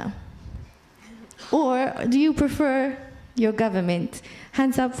data? Or do you prefer your government?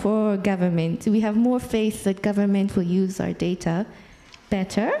 Hands up for government. Do we have more faith that government will use our data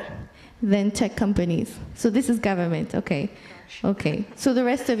better than tech companies? So this is government, okay. Okay, so the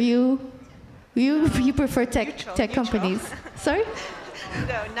rest of you prefer tech companies. Sorry?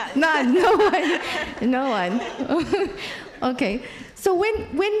 No, no one. Okay, so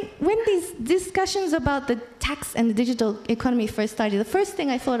when these discussions about the tax and the digital economy first started, the first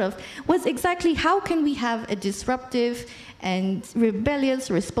thing I thought of was exactly how can we have a disruptive and rebellious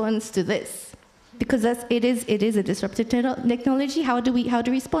response to this? Because it is a disruptive technology. How do we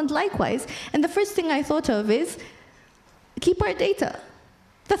respond likewise? And the first thing I thought of is keep our data.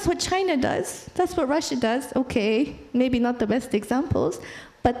 That's what China does. That's what Russia does. Okay, maybe not the best examples,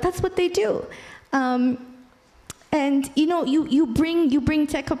 but that's what they do. And you know, you bring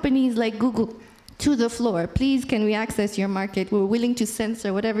tech companies like Google to the floor. Please, can we access your market? We're willing to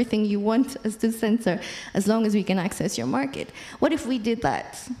censor whatever thing you want us to censor, as long as we can access your market. What if we did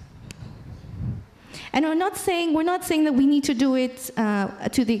that? And we're not saying that we need to do it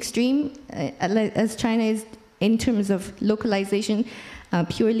to the extreme, as China is in terms of localization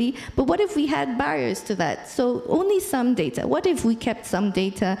purely. But what if we had barriers to that? So only some data. What if we kept some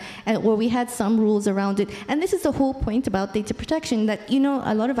data, or we had some rules around it? And this is the whole point about data protection, that, you know,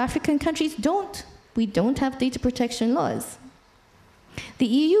 a lot of African countries don't. We don't have data protection laws. The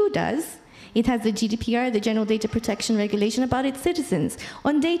EU does. It has the GDPR, the General Data Protection Regulation, about its citizens.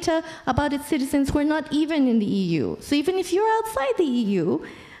 On data about its citizens who are not even in the EU. So even if you're outside the EU,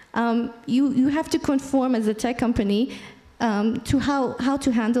 you have to conform as a tech company to how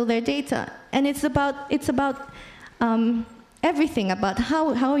to handle their data. And it's about everything about how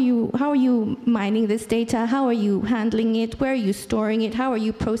are you mining this data, how are you handling it, where are you storing it, how are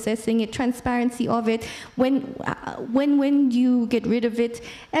you processing it, transparency of it, when you get rid of it,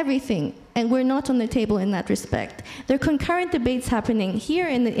 everything. And we're not on the table in that respect. There are concurrent debates happening here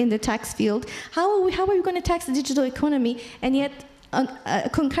in the tax field. How are we going to tax the digital economy? And yet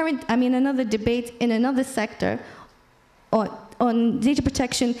another debate in another sector on data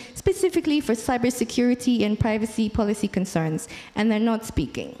protection, specifically for cybersecurity and privacy policy concerns, and they're not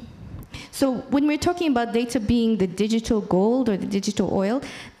speaking. So when we're talking about data being the digital gold or the digital oil,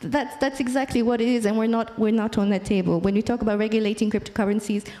 that's exactly what it is, and we're not on that table. When we talk about regulating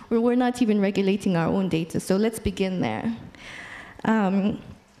cryptocurrencies, we're not even regulating our own data. So let's begin there.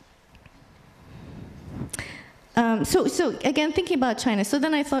 So again, thinking about China, so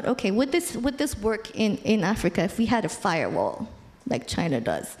then I thought, okay, would this work in Africa if we had a firewall like China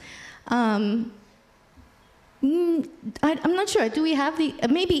does? I'm not sure. Do we have the,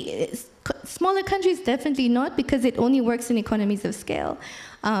 maybe smaller countries, definitely not, because it only works in economies of scale.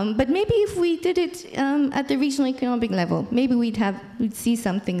 But maybe if we did it at the regional economic level, maybe we'd see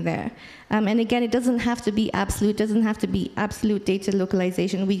something there. And again, it doesn't have to be absolute, doesn't have to be absolute data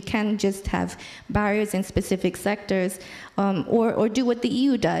localization. We can just have barriers in specific sectors, or do what the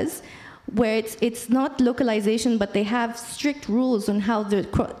EU does, where it's not localization, but they have strict rules on how the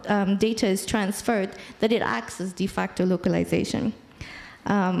data is transferred, that it acts as de facto localization.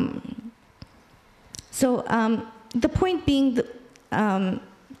 The point being,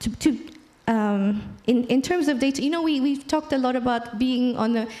 in terms of data, we've talked a lot about being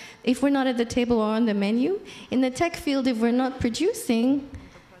on the, if we're not at the table or on the menu. In the tech field, if we're not producing,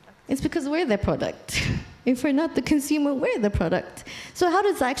 it's because we're the product. If we're not the consumer, we're the product. So how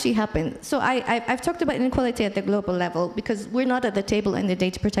does that actually happen? So I've talked about inequality at the global level because we're not at the table in the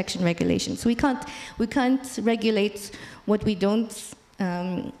data protection regulations. So we can't regulate what we don't,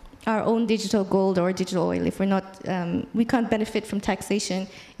 our own digital gold or digital oil, if we're not, we can't benefit from taxation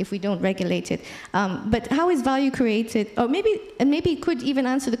if we don't regulate it. But how is value created? Or maybe it could even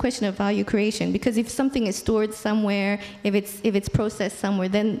answer the question of value creation, because if something is stored somewhere, if it's processed somewhere,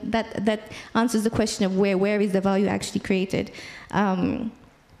 then that answers the question of where is the value actually created. I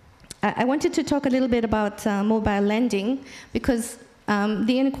wanted to talk a little bit about mobile lending, because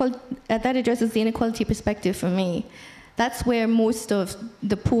the inequality, that addresses the inequality perspective for me. That's where most of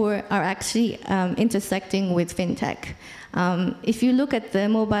the poor are actually intersecting with fintech. If you look at the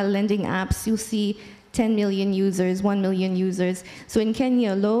mobile lending apps, you'll see 10 million users, 1 million users. So in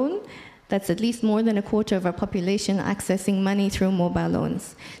Kenya alone, that's at least more than a quarter of our population accessing money through mobile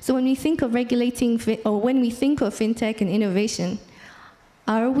loans. So when we think of regulating, or when we think of fintech and innovation,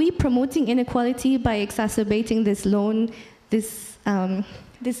 are we promoting inequality by exacerbating this loan, this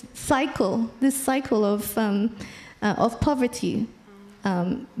cycle of poverty?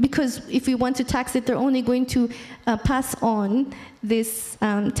 Because if we want to tax it, they're only going to pass on this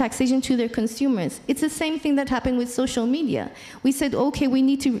taxation to their consumers. It's the same thing that happened with social media. We said, okay, we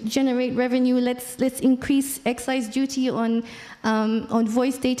need to generate revenue. Let's increase excise duty on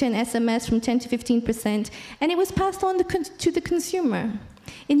voice data and SMS from 10 to 15%, and it was passed on to the consumer.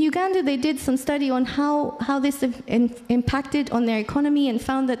 In Uganda, they did some study on how this impacted on their economy, and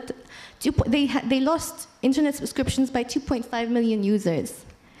found that they lost internet subscriptions by 2.5 million users.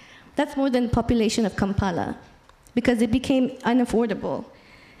 That's more than the population of Kampala, because it became unaffordable.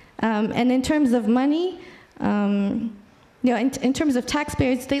 And in terms of money, in terms of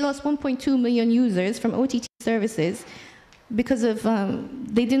taxpayers, they lost 1.2 million users from OTT services because of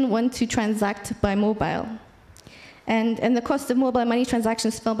they didn't want to transact by mobile. And the cost of mobile money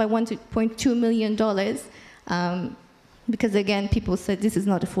transactions fell by $1.2 million because, again, people said this is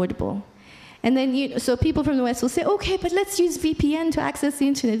not affordable. And then, so people from the West will say, okay, but let's use VPN to access the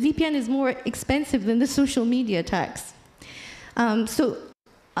internet. VPN is more expensive than the social media tax. As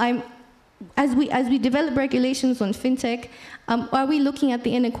we develop regulations on fintech, are we looking at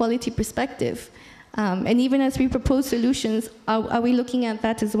the inequality perspective? And even as we propose solutions, are we looking at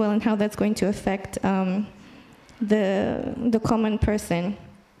that as well, and how that's going to affect the common person?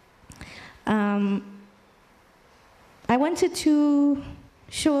 I wanted to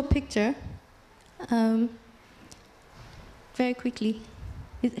show a picture very quickly.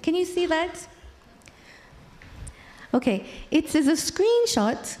 Can you see that? Okay, it is a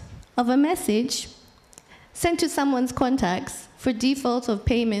screenshot of a message sent to someone's contacts for default of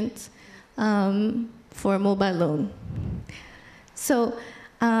payment for a mobile loan. So,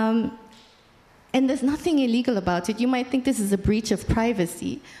 and there's nothing illegal about it. You might think this is a breach of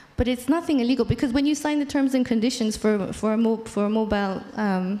privacy, but it's nothing illegal, because when you sign the terms and conditions for a mobile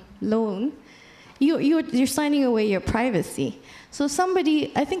loan, you're signing away your privacy. So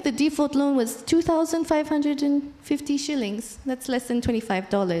somebody, I think the default loan was 2,550 shillings. That's less than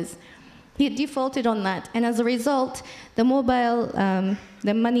 $25. He had defaulted on that, and as a result, the mobile,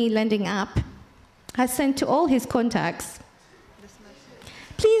 the money lending app has sent to all his contacts,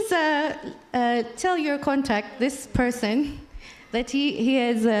 please tell your contact, this person, that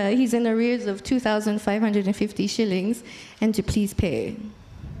he's in arrears of 2,550 shillings, and to please pay.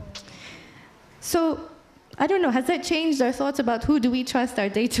 So, I don't know, has that changed our thoughts about who do we trust our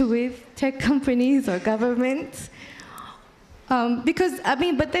data with, tech companies or governments? Because,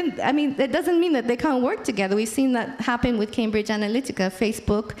 that doesn't mean that they can't work together. We've seen that happen with Cambridge Analytica.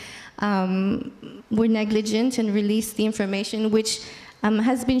 Facebook were negligent and released the information which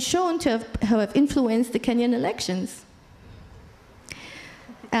has been shown to have influenced the Kenyan elections.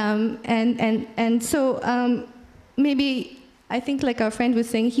 So maybe I think, like our friend was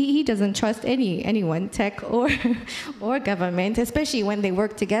saying, he doesn't trust anyone, tech or government, especially when they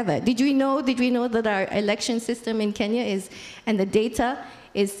work together. Did we know that our election system in Kenya and the data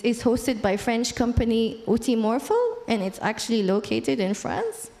is hosted by French company Outimorpho, and it's actually located in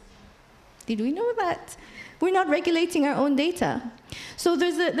France? Did we know that? We're not regulating our own data. So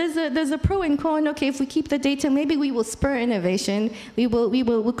there's a pro and con. Okay, if we keep the data, maybe we will spur innovation.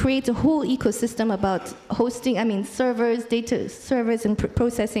 We'll create a whole ecosystem about hosting, servers, data servers and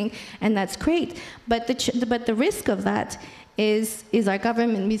processing, and that's great. But the risk of that is our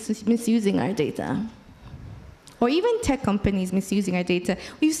government misusing our data. Or even tech companies misusing our data.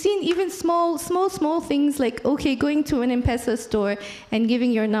 We've seen even small things like, okay, going to an M-Pesa store and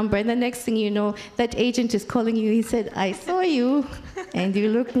giving your number, and the next thing you know, that agent is calling you. He said, I saw you, and you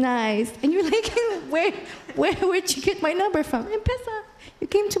look nice. And you're like, where'd you get my number from? M-Pesa. You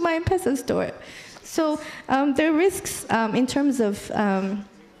came to my M-Pesa store. So there are risks in terms of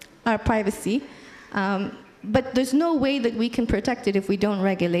our privacy. But there's no way that we can protect it if we don't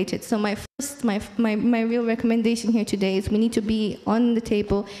regulate it. So my real recommendation here today is we need to be on the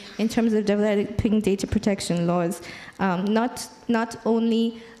table in terms of developing data protection laws, not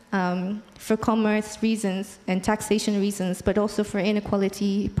only for commerce reasons and taxation reasons, but also for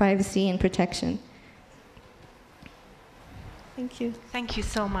inequality, privacy, and protection. Thank you. Thank you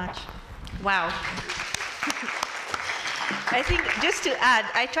so much. Wow. I think, just to add,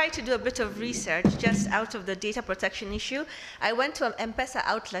 I tried to do a bit of research just out of the data protection issue. I went to an M-Pesa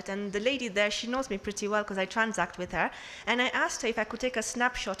outlet, and the lady there, she knows me pretty well because I transact with her, and I asked her if I could take a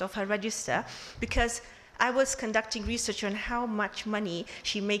snapshot of her register, because I was conducting research on how much money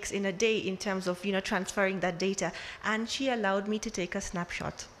she makes in a day in terms of, transferring that data, and she allowed me to take a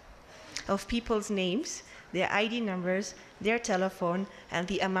snapshot of people's names, their ID numbers, their telephone, and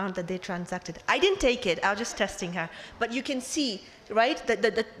the amount that they transacted. I didn't take it, I was just testing her. But you can see, right,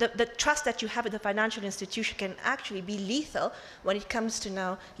 the trust that you have in the financial institution can actually be lethal when it comes to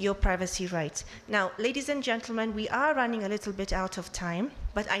now your privacy rights. Now, ladies and gentlemen, we are running a little bit out of time,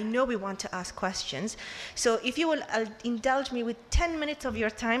 but I know we want to ask questions. So if you will indulge me with 10 minutes of your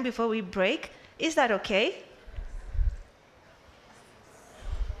time before we break, is that okay?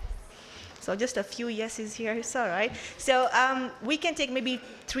 So just a few yeses here, it's all right. So we can take maybe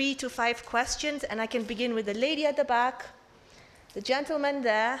 3 to 5 questions, and I can begin with the lady at the back, the gentleman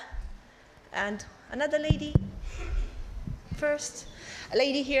there, and another lady first, a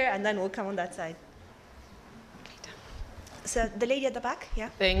lady here, and then we'll come on that side. So the lady at the back, yeah?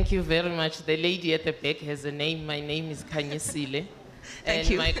 Thank you very much. The lady at the back has a name. My name is Kanyesile.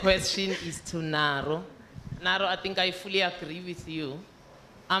 Thank you. My question is to Naro. Naro, I think I fully agree with you.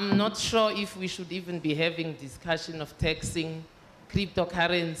 I'm not sure if we should even be having discussion of taxing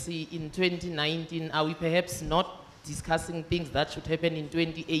cryptocurrency in 2019. Are we perhaps not discussing things that should happen in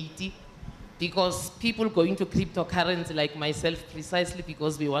 2080? Because people go into cryptocurrency like myself precisely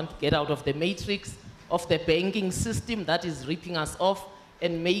because we want to get out of the matrix of the banking system that is ripping us off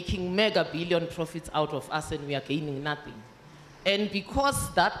and making mega billion profits out of us, and we are gaining nothing. And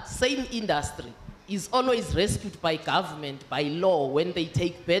because that same industry is always rescued by government, by law, when they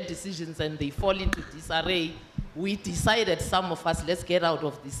take bad decisions and they fall into disarray, we decided, some of us, let's get out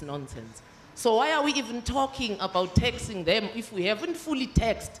of this nonsense. So why are we even talking about taxing them if we haven't fully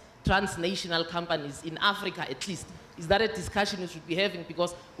taxed transnational companies in Africa, at least? Is that a discussion we should be having?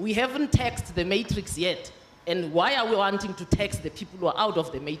 Because we haven't taxed the matrix yet. And why are we wanting to tax the people who are out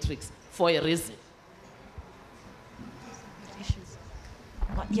of the matrix for a reason?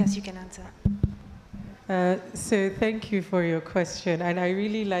 Yes, you can answer. So thank you for your question, and I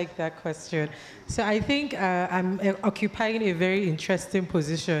really like that question. So I think I'm occupying a very interesting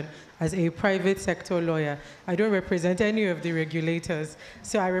position as a private sector lawyer. I don't represent any of the regulators,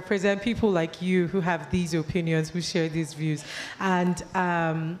 so I represent people like you who have these opinions, who share these views.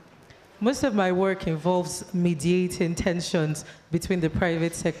 And most of my work involves mediating tensions between the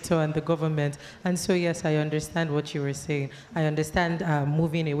private sector and the government. And so, yes, I understand what you were saying. I understand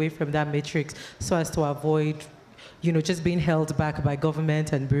moving away from that matrix so as to avoid, just being held back by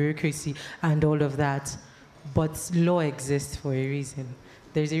government and bureaucracy and all of that. But law exists for a reason.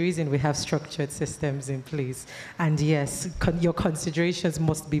 There's a reason we have structured systems in place. And yes, your considerations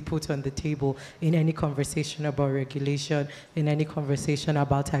must be put on the table in any conversation about regulation, in any conversation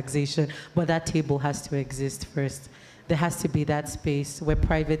about taxation, but that table has to exist first. there has to be that space where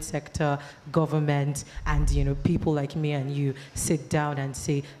private sector, government, and people like me and you sit down and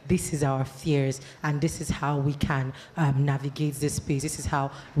say, this is our fears, and this is how we can navigate this space. This is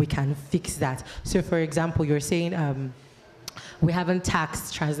how we can fix that. So, for example, you're saying we haven't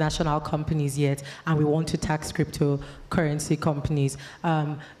taxed transnational companies yet, and we want to tax cryptocurrency companies.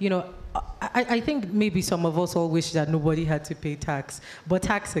 I think maybe some of us all wish that nobody had to pay tax, but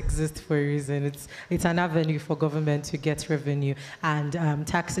tax exists for a reason. It's an avenue for government to get revenue, and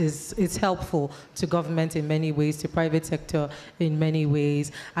tax is helpful to government in many ways, to private sector in many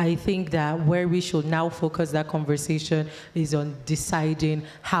ways. I think that where we should now focus that conversation is on deciding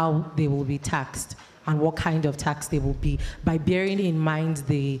how they will be taxed and what kind of tax they will be, by bearing in mind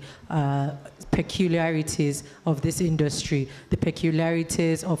the peculiarities of this industry, the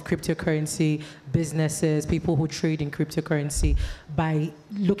peculiarities of cryptocurrency businesses, people who trade in cryptocurrency, by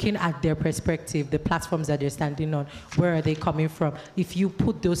looking at their perspective, the platforms that they're standing on, where are they coming from? If you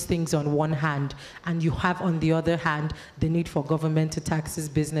put those things on one hand, and you have on the other hand the need for government to tax these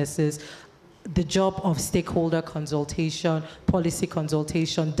businesses, the job of stakeholder consultation, policy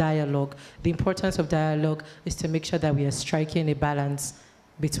consultation, dialogue. The importance of dialogue is to make sure that we are striking a balance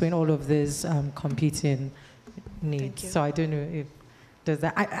between all of these competing needs. So I don't know if does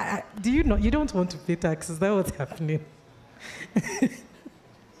that. Do you know? You don't want to pay taxes? Is that what's happening?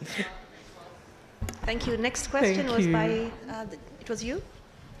 Thank you. Next question was by. It was you.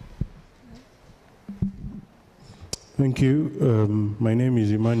 Thank you. My name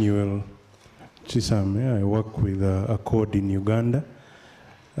is Emmanuel Chisame. I work with Accord in Uganda.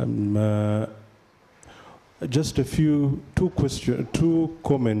 Just two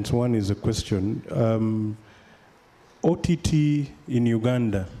comments. One is a question. OTT in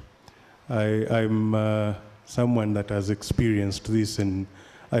Uganda, I'm someone that has experienced this, and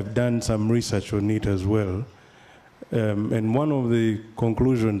I've done some research on it as well. And one of the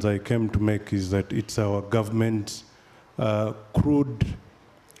conclusions I came to make is that it's our government's crude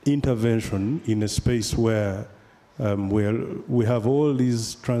intervention in a space where we have all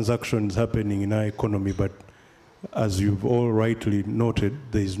these transactions happening in our economy, but as you've all rightly noted,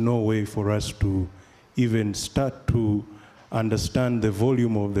 there is no way for us to even start to understand the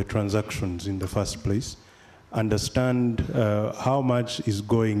volume of the transactions in the first place, understand how much is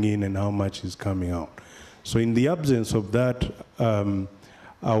going in and how much is coming out. So in the absence of that,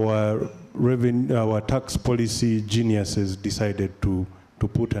 our tax policy geniuses decided to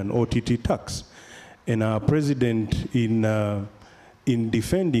put an OTT tax. And our president, in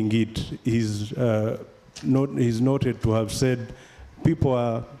defending it, is noted to have said people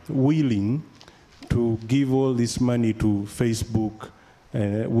are willing to give all this money to Facebook,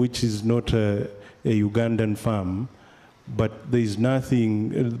 which is not a Ugandan firm, but there is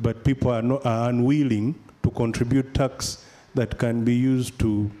nothing, but people are unwilling to contribute tax that can be used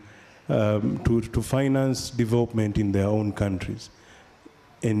to finance development in their own countries.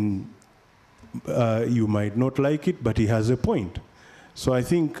 And you might not like it, but he has a point. So I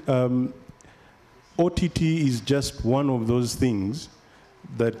think OTT is just one of those things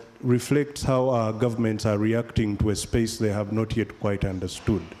that reflects how our governments are reacting to a space they have not yet quite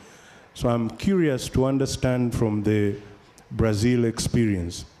understood. So I'm curious to understand from the Brazil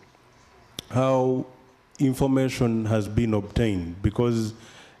experience how information has been obtained, because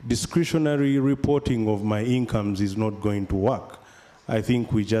discretionary reporting of my incomes is not going to work. I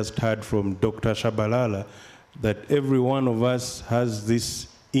think we just heard from Dr. Shabalala that every one of us has this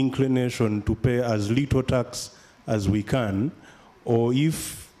inclination to pay as little tax as we can, or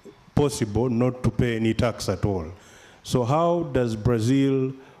if possible, not to pay any tax at all. So how does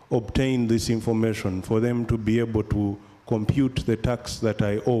Brazil obtain this information for them to be able to compute the tax that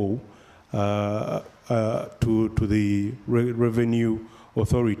I owe to the revenue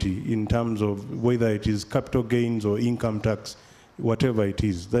authority in terms of whether it is capital gains or income tax, whatever it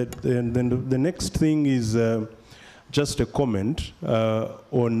is? Then the next thing is just a comment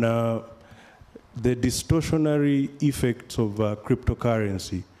on the distortionary effects of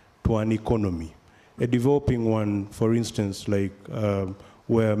cryptocurrency to an economy. A developing one, for instance, like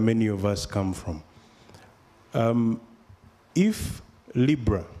where many of us come from. If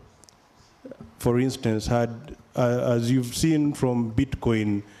Libra, for instance, had, as you've seen from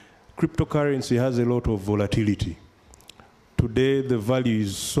Bitcoin, cryptocurrency has a lot of volatility. Today, the value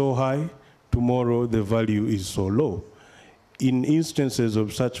is so high, tomorrow, the value is so low. In instances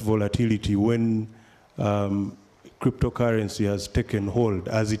of such volatility, when cryptocurrency has taken hold,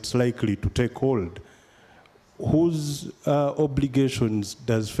 as it's likely to take hold, whose obligations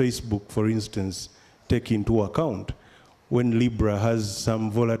does Facebook, for instance, take into account when Libra has some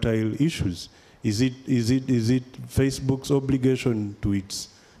volatile issues? Is it Facebook's obligation to its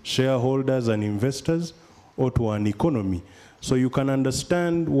shareholders and investors or to an economy? So you can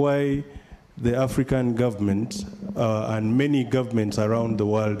understand why the African governments and many governments around the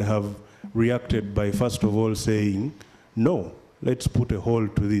world have reacted by first of all saying, no, let's put a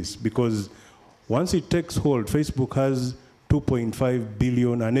hold to this, because once it takes hold, Facebook has 2.5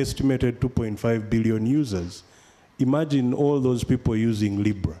 billion, an estimated 2.5 billion users. Imagine all those people using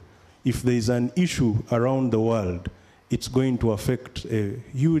Libra. If there's an issue around the world, it's going to affect a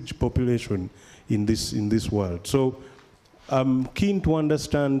huge population in this world. So I'm keen to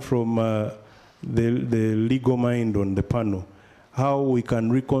understand from the legal mind on the panel how we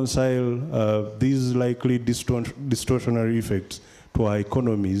can reconcile these likely distortionary effects to our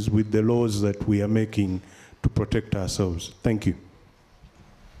economies with the laws that we are making to protect ourselves. Thank you. Do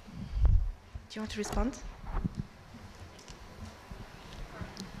you want to respond?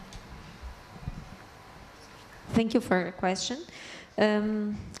 Thank you for your question.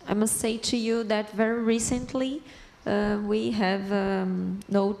 I must say to you that very recently we have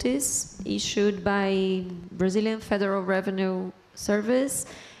notice issued by Brazilian Federal Revenue Service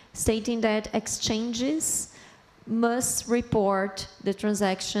stating that exchanges must report the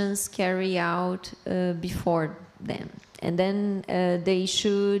transactions carried out before them. And then they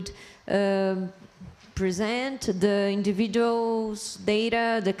should present the individual's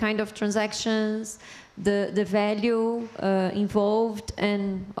data, the kind of transactions, the value involved,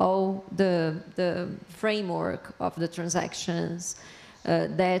 and all the framework of the transactions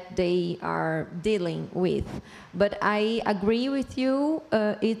that they are dealing with. But I agree with you,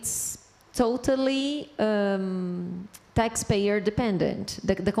 it's totally taxpayer dependent.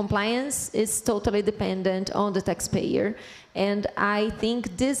 The compliance is totally dependent on the taxpayer, and I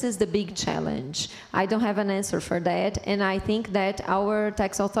think this is the big challenge. I don't have an answer for that, and I think that our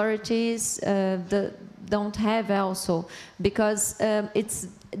tax authorities don't have also, because it's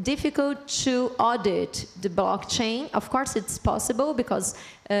difficult to audit the blockchain. Of course it's possible because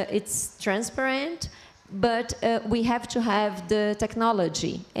it's transparent, but we have to have the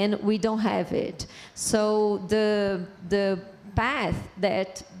technology, and we don't have it. So the path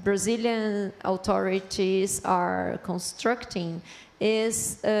that Brazilian authorities are constructing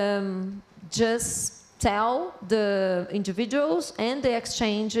is just tell the individuals and the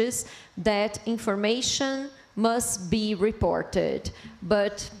exchanges that information must be reported.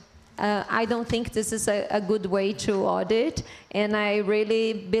 But I don't think this is a good way to audit, and I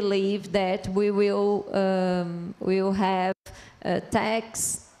really believe that we will have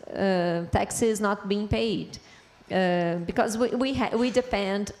taxes not being paid because we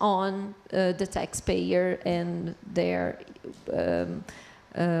depend on the taxpayer and their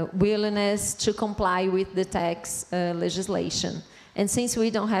willingness to comply with the tax legislation. And since we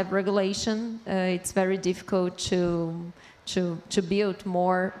don't have regulation, it's very difficult to build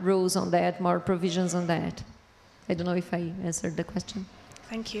more rules on that, more provisions on that. I don't know if I answered the question.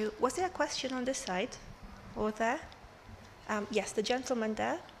 Thank you. Was there a question on this side or there? Yes, the gentleman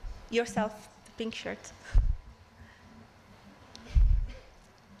there. Yourself, the pink shirt.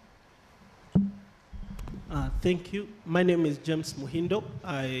 Thank you. My name is James Muhindo.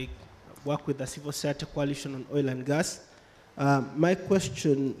 I work with the Civil Society Coalition on Oil and Gas. My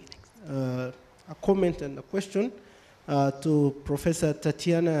question, a comment and a question to Professor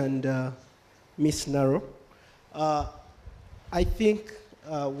Tatiana and Ms. Naro. I think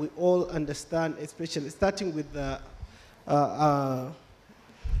we all understand, especially starting with a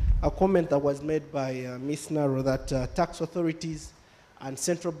comment that was made by Ms. Naro, that tax authorities and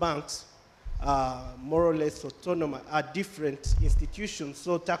central banks are more or less autonomous, are different institutions,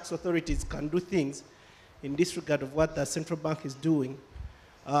 so tax authorities can do things in disregard of what the central bank is doing.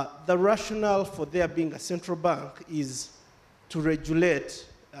 The rationale for there being a central bank is to regulate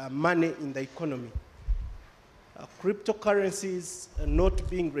money in the economy. Cryptocurrencies not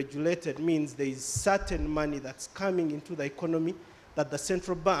being regulated means there is certain money that's coming into the economy that the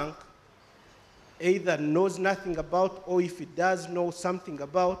central bank either knows nothing about, or if it does know something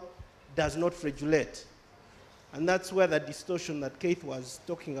about, does not regulate. And that's where the distortion that Keith was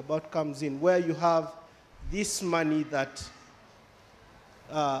talking about comes in, where you have this money that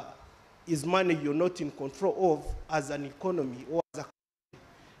is money you're not in control of as an economy or as a country.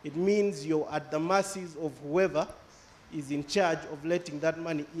 It means you're at the mercies of whoever is in charge of letting that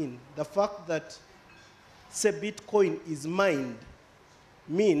money in. The fact that, say, Bitcoin is mined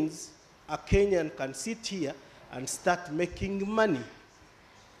means a Kenyan can sit here and start making money.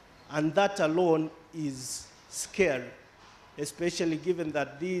 And that alone is scary, especially given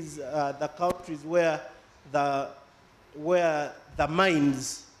that these are the countries where the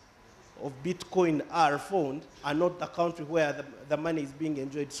mines of Bitcoin are found are not the country where the money is being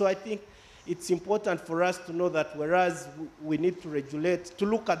enjoyed. So I think it's important for us to know that whereas we need to regulate, to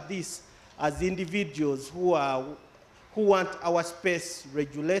look at this as individuals who want our space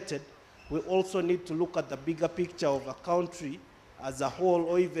regulated, we also need to look at the bigger picture of a country as a whole,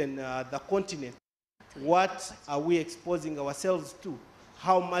 or even the continent. What are we exposing ourselves to?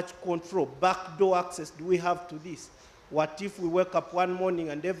 How much control, backdoor access do we have to this? What if we wake up one morning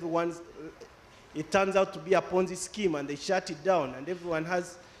and it turns out to be a Ponzi scheme and they shut it down and everyone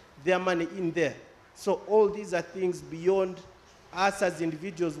has their money in there? So all these are things beyond us as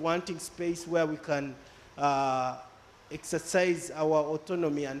individuals wanting space where we can exercise our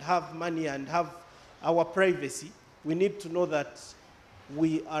autonomy and have money and have our privacy. We need to know that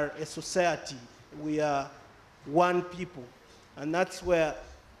we are a society. We are one people. And that's where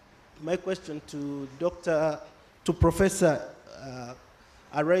my question to Professor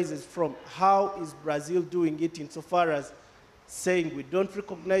arises from. How is Brazil doing it insofar as saying we don't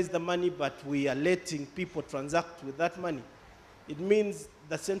recognize the money, but we are letting people transact with that money? It means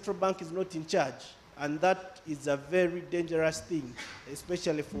the central bank is not in charge. And that is a very dangerous thing,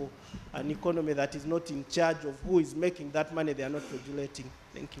 especially for an economy that is not in charge of who is making that money they are not regulating.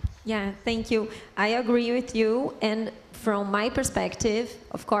 Thank you. Yeah, thank you. I agree with you. And from my perspective,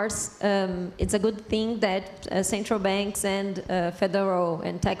 of course, it's a good thing that central banks and federal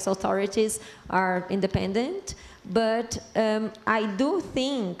and tax authorities are independent. But I do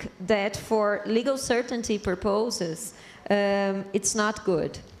think that for legal certainty purposes, it's not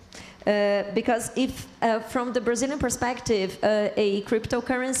good. Because if, from the Brazilian perspective, a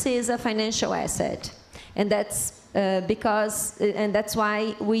cryptocurrency is a financial asset, and that's that's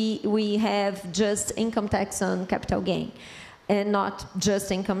why we have just income tax on capital gain, and not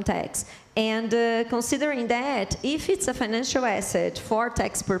just income tax. And considering that, if it's a financial asset for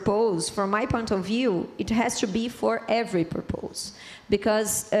tax purpose, from my point of view, it has to be for every purpose.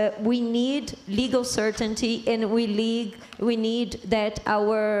 Because we need legal certainty, and we need that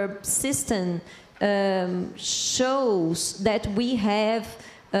our system shows that we have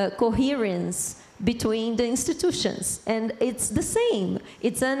coherence between the institutions, and it's the same.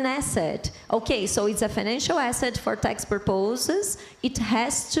 It's an asset. Okay, so it's a financial asset for tax purposes. It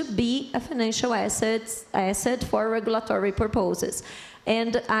has to be a financial asset for regulatory purposes.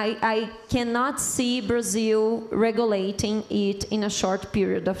 And I cannot see Brazil regulating it in a short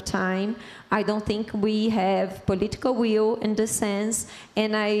period of time. I don't think we have political will in this sense,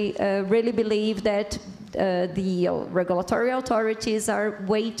 and I really believe that the regulatory authorities are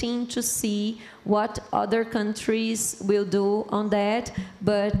waiting to see what other countries will do on that.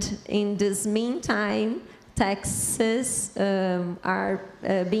 But in this meantime, taxes are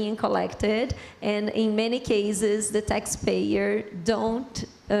being collected, and in many cases, the taxpayer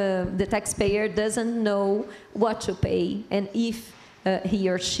doesn't know what to pay and if he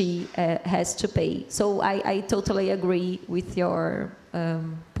or she has to pay. So I totally agree with your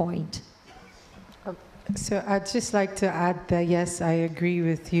point. So I'd just like to add that, yes, I agree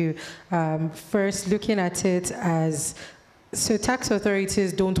with you. First, looking at it as, so tax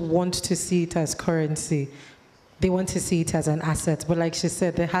authorities don't want to see it as currency. They want to see it as an asset. But like she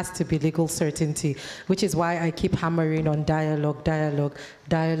said, there has to be legal certainty, which is why I keep hammering on dialogue.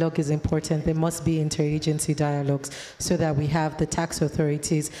 Dialogue is important. There must be interagency dialogues so that we have the tax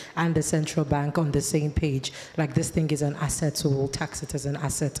authorities and the central bank on the same page. Like, this thing is an asset, so we'll tax it as an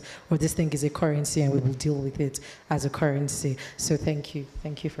asset. Or this thing is a currency and we will deal with it as a currency. So thank you.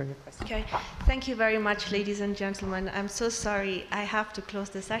 Thank you for your question. Okay. Thank you very much, ladies and gentlemen. I'm so sorry I have to close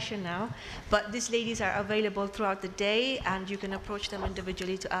the session now, but these ladies are available throughout the day, and you can approach them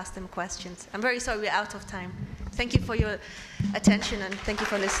individually to ask them questions. I'm very sorry we're out of time. Thank you for your attention, and thank you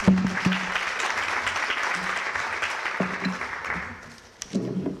for listening.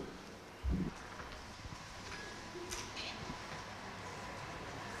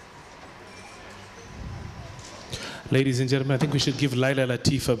 Ladies and gentlemen, I think we should give Laila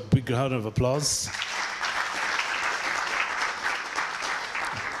Latif a big round of applause.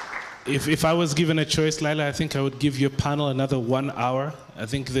 If I was given a choice, Laila, I think I would give your panel another 1 hour. I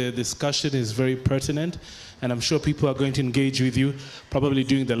think the discussion is very pertinent, and I'm sure people are going to engage with you probably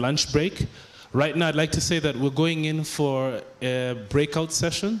during the lunch break. Right now, I'd like to say that we're going in for breakout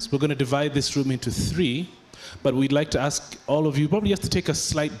sessions. We're going to divide this room into 3, but we'd like to ask all of you, probably have to take a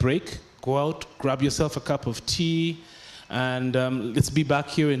slight break, go out, grab yourself a cup of tea, and let's be back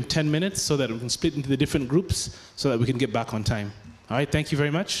here in 10 minutes so that we can split into the different groups so that we can get back on time. All right, thank you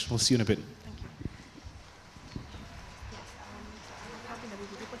very much. We'll see you in a bit.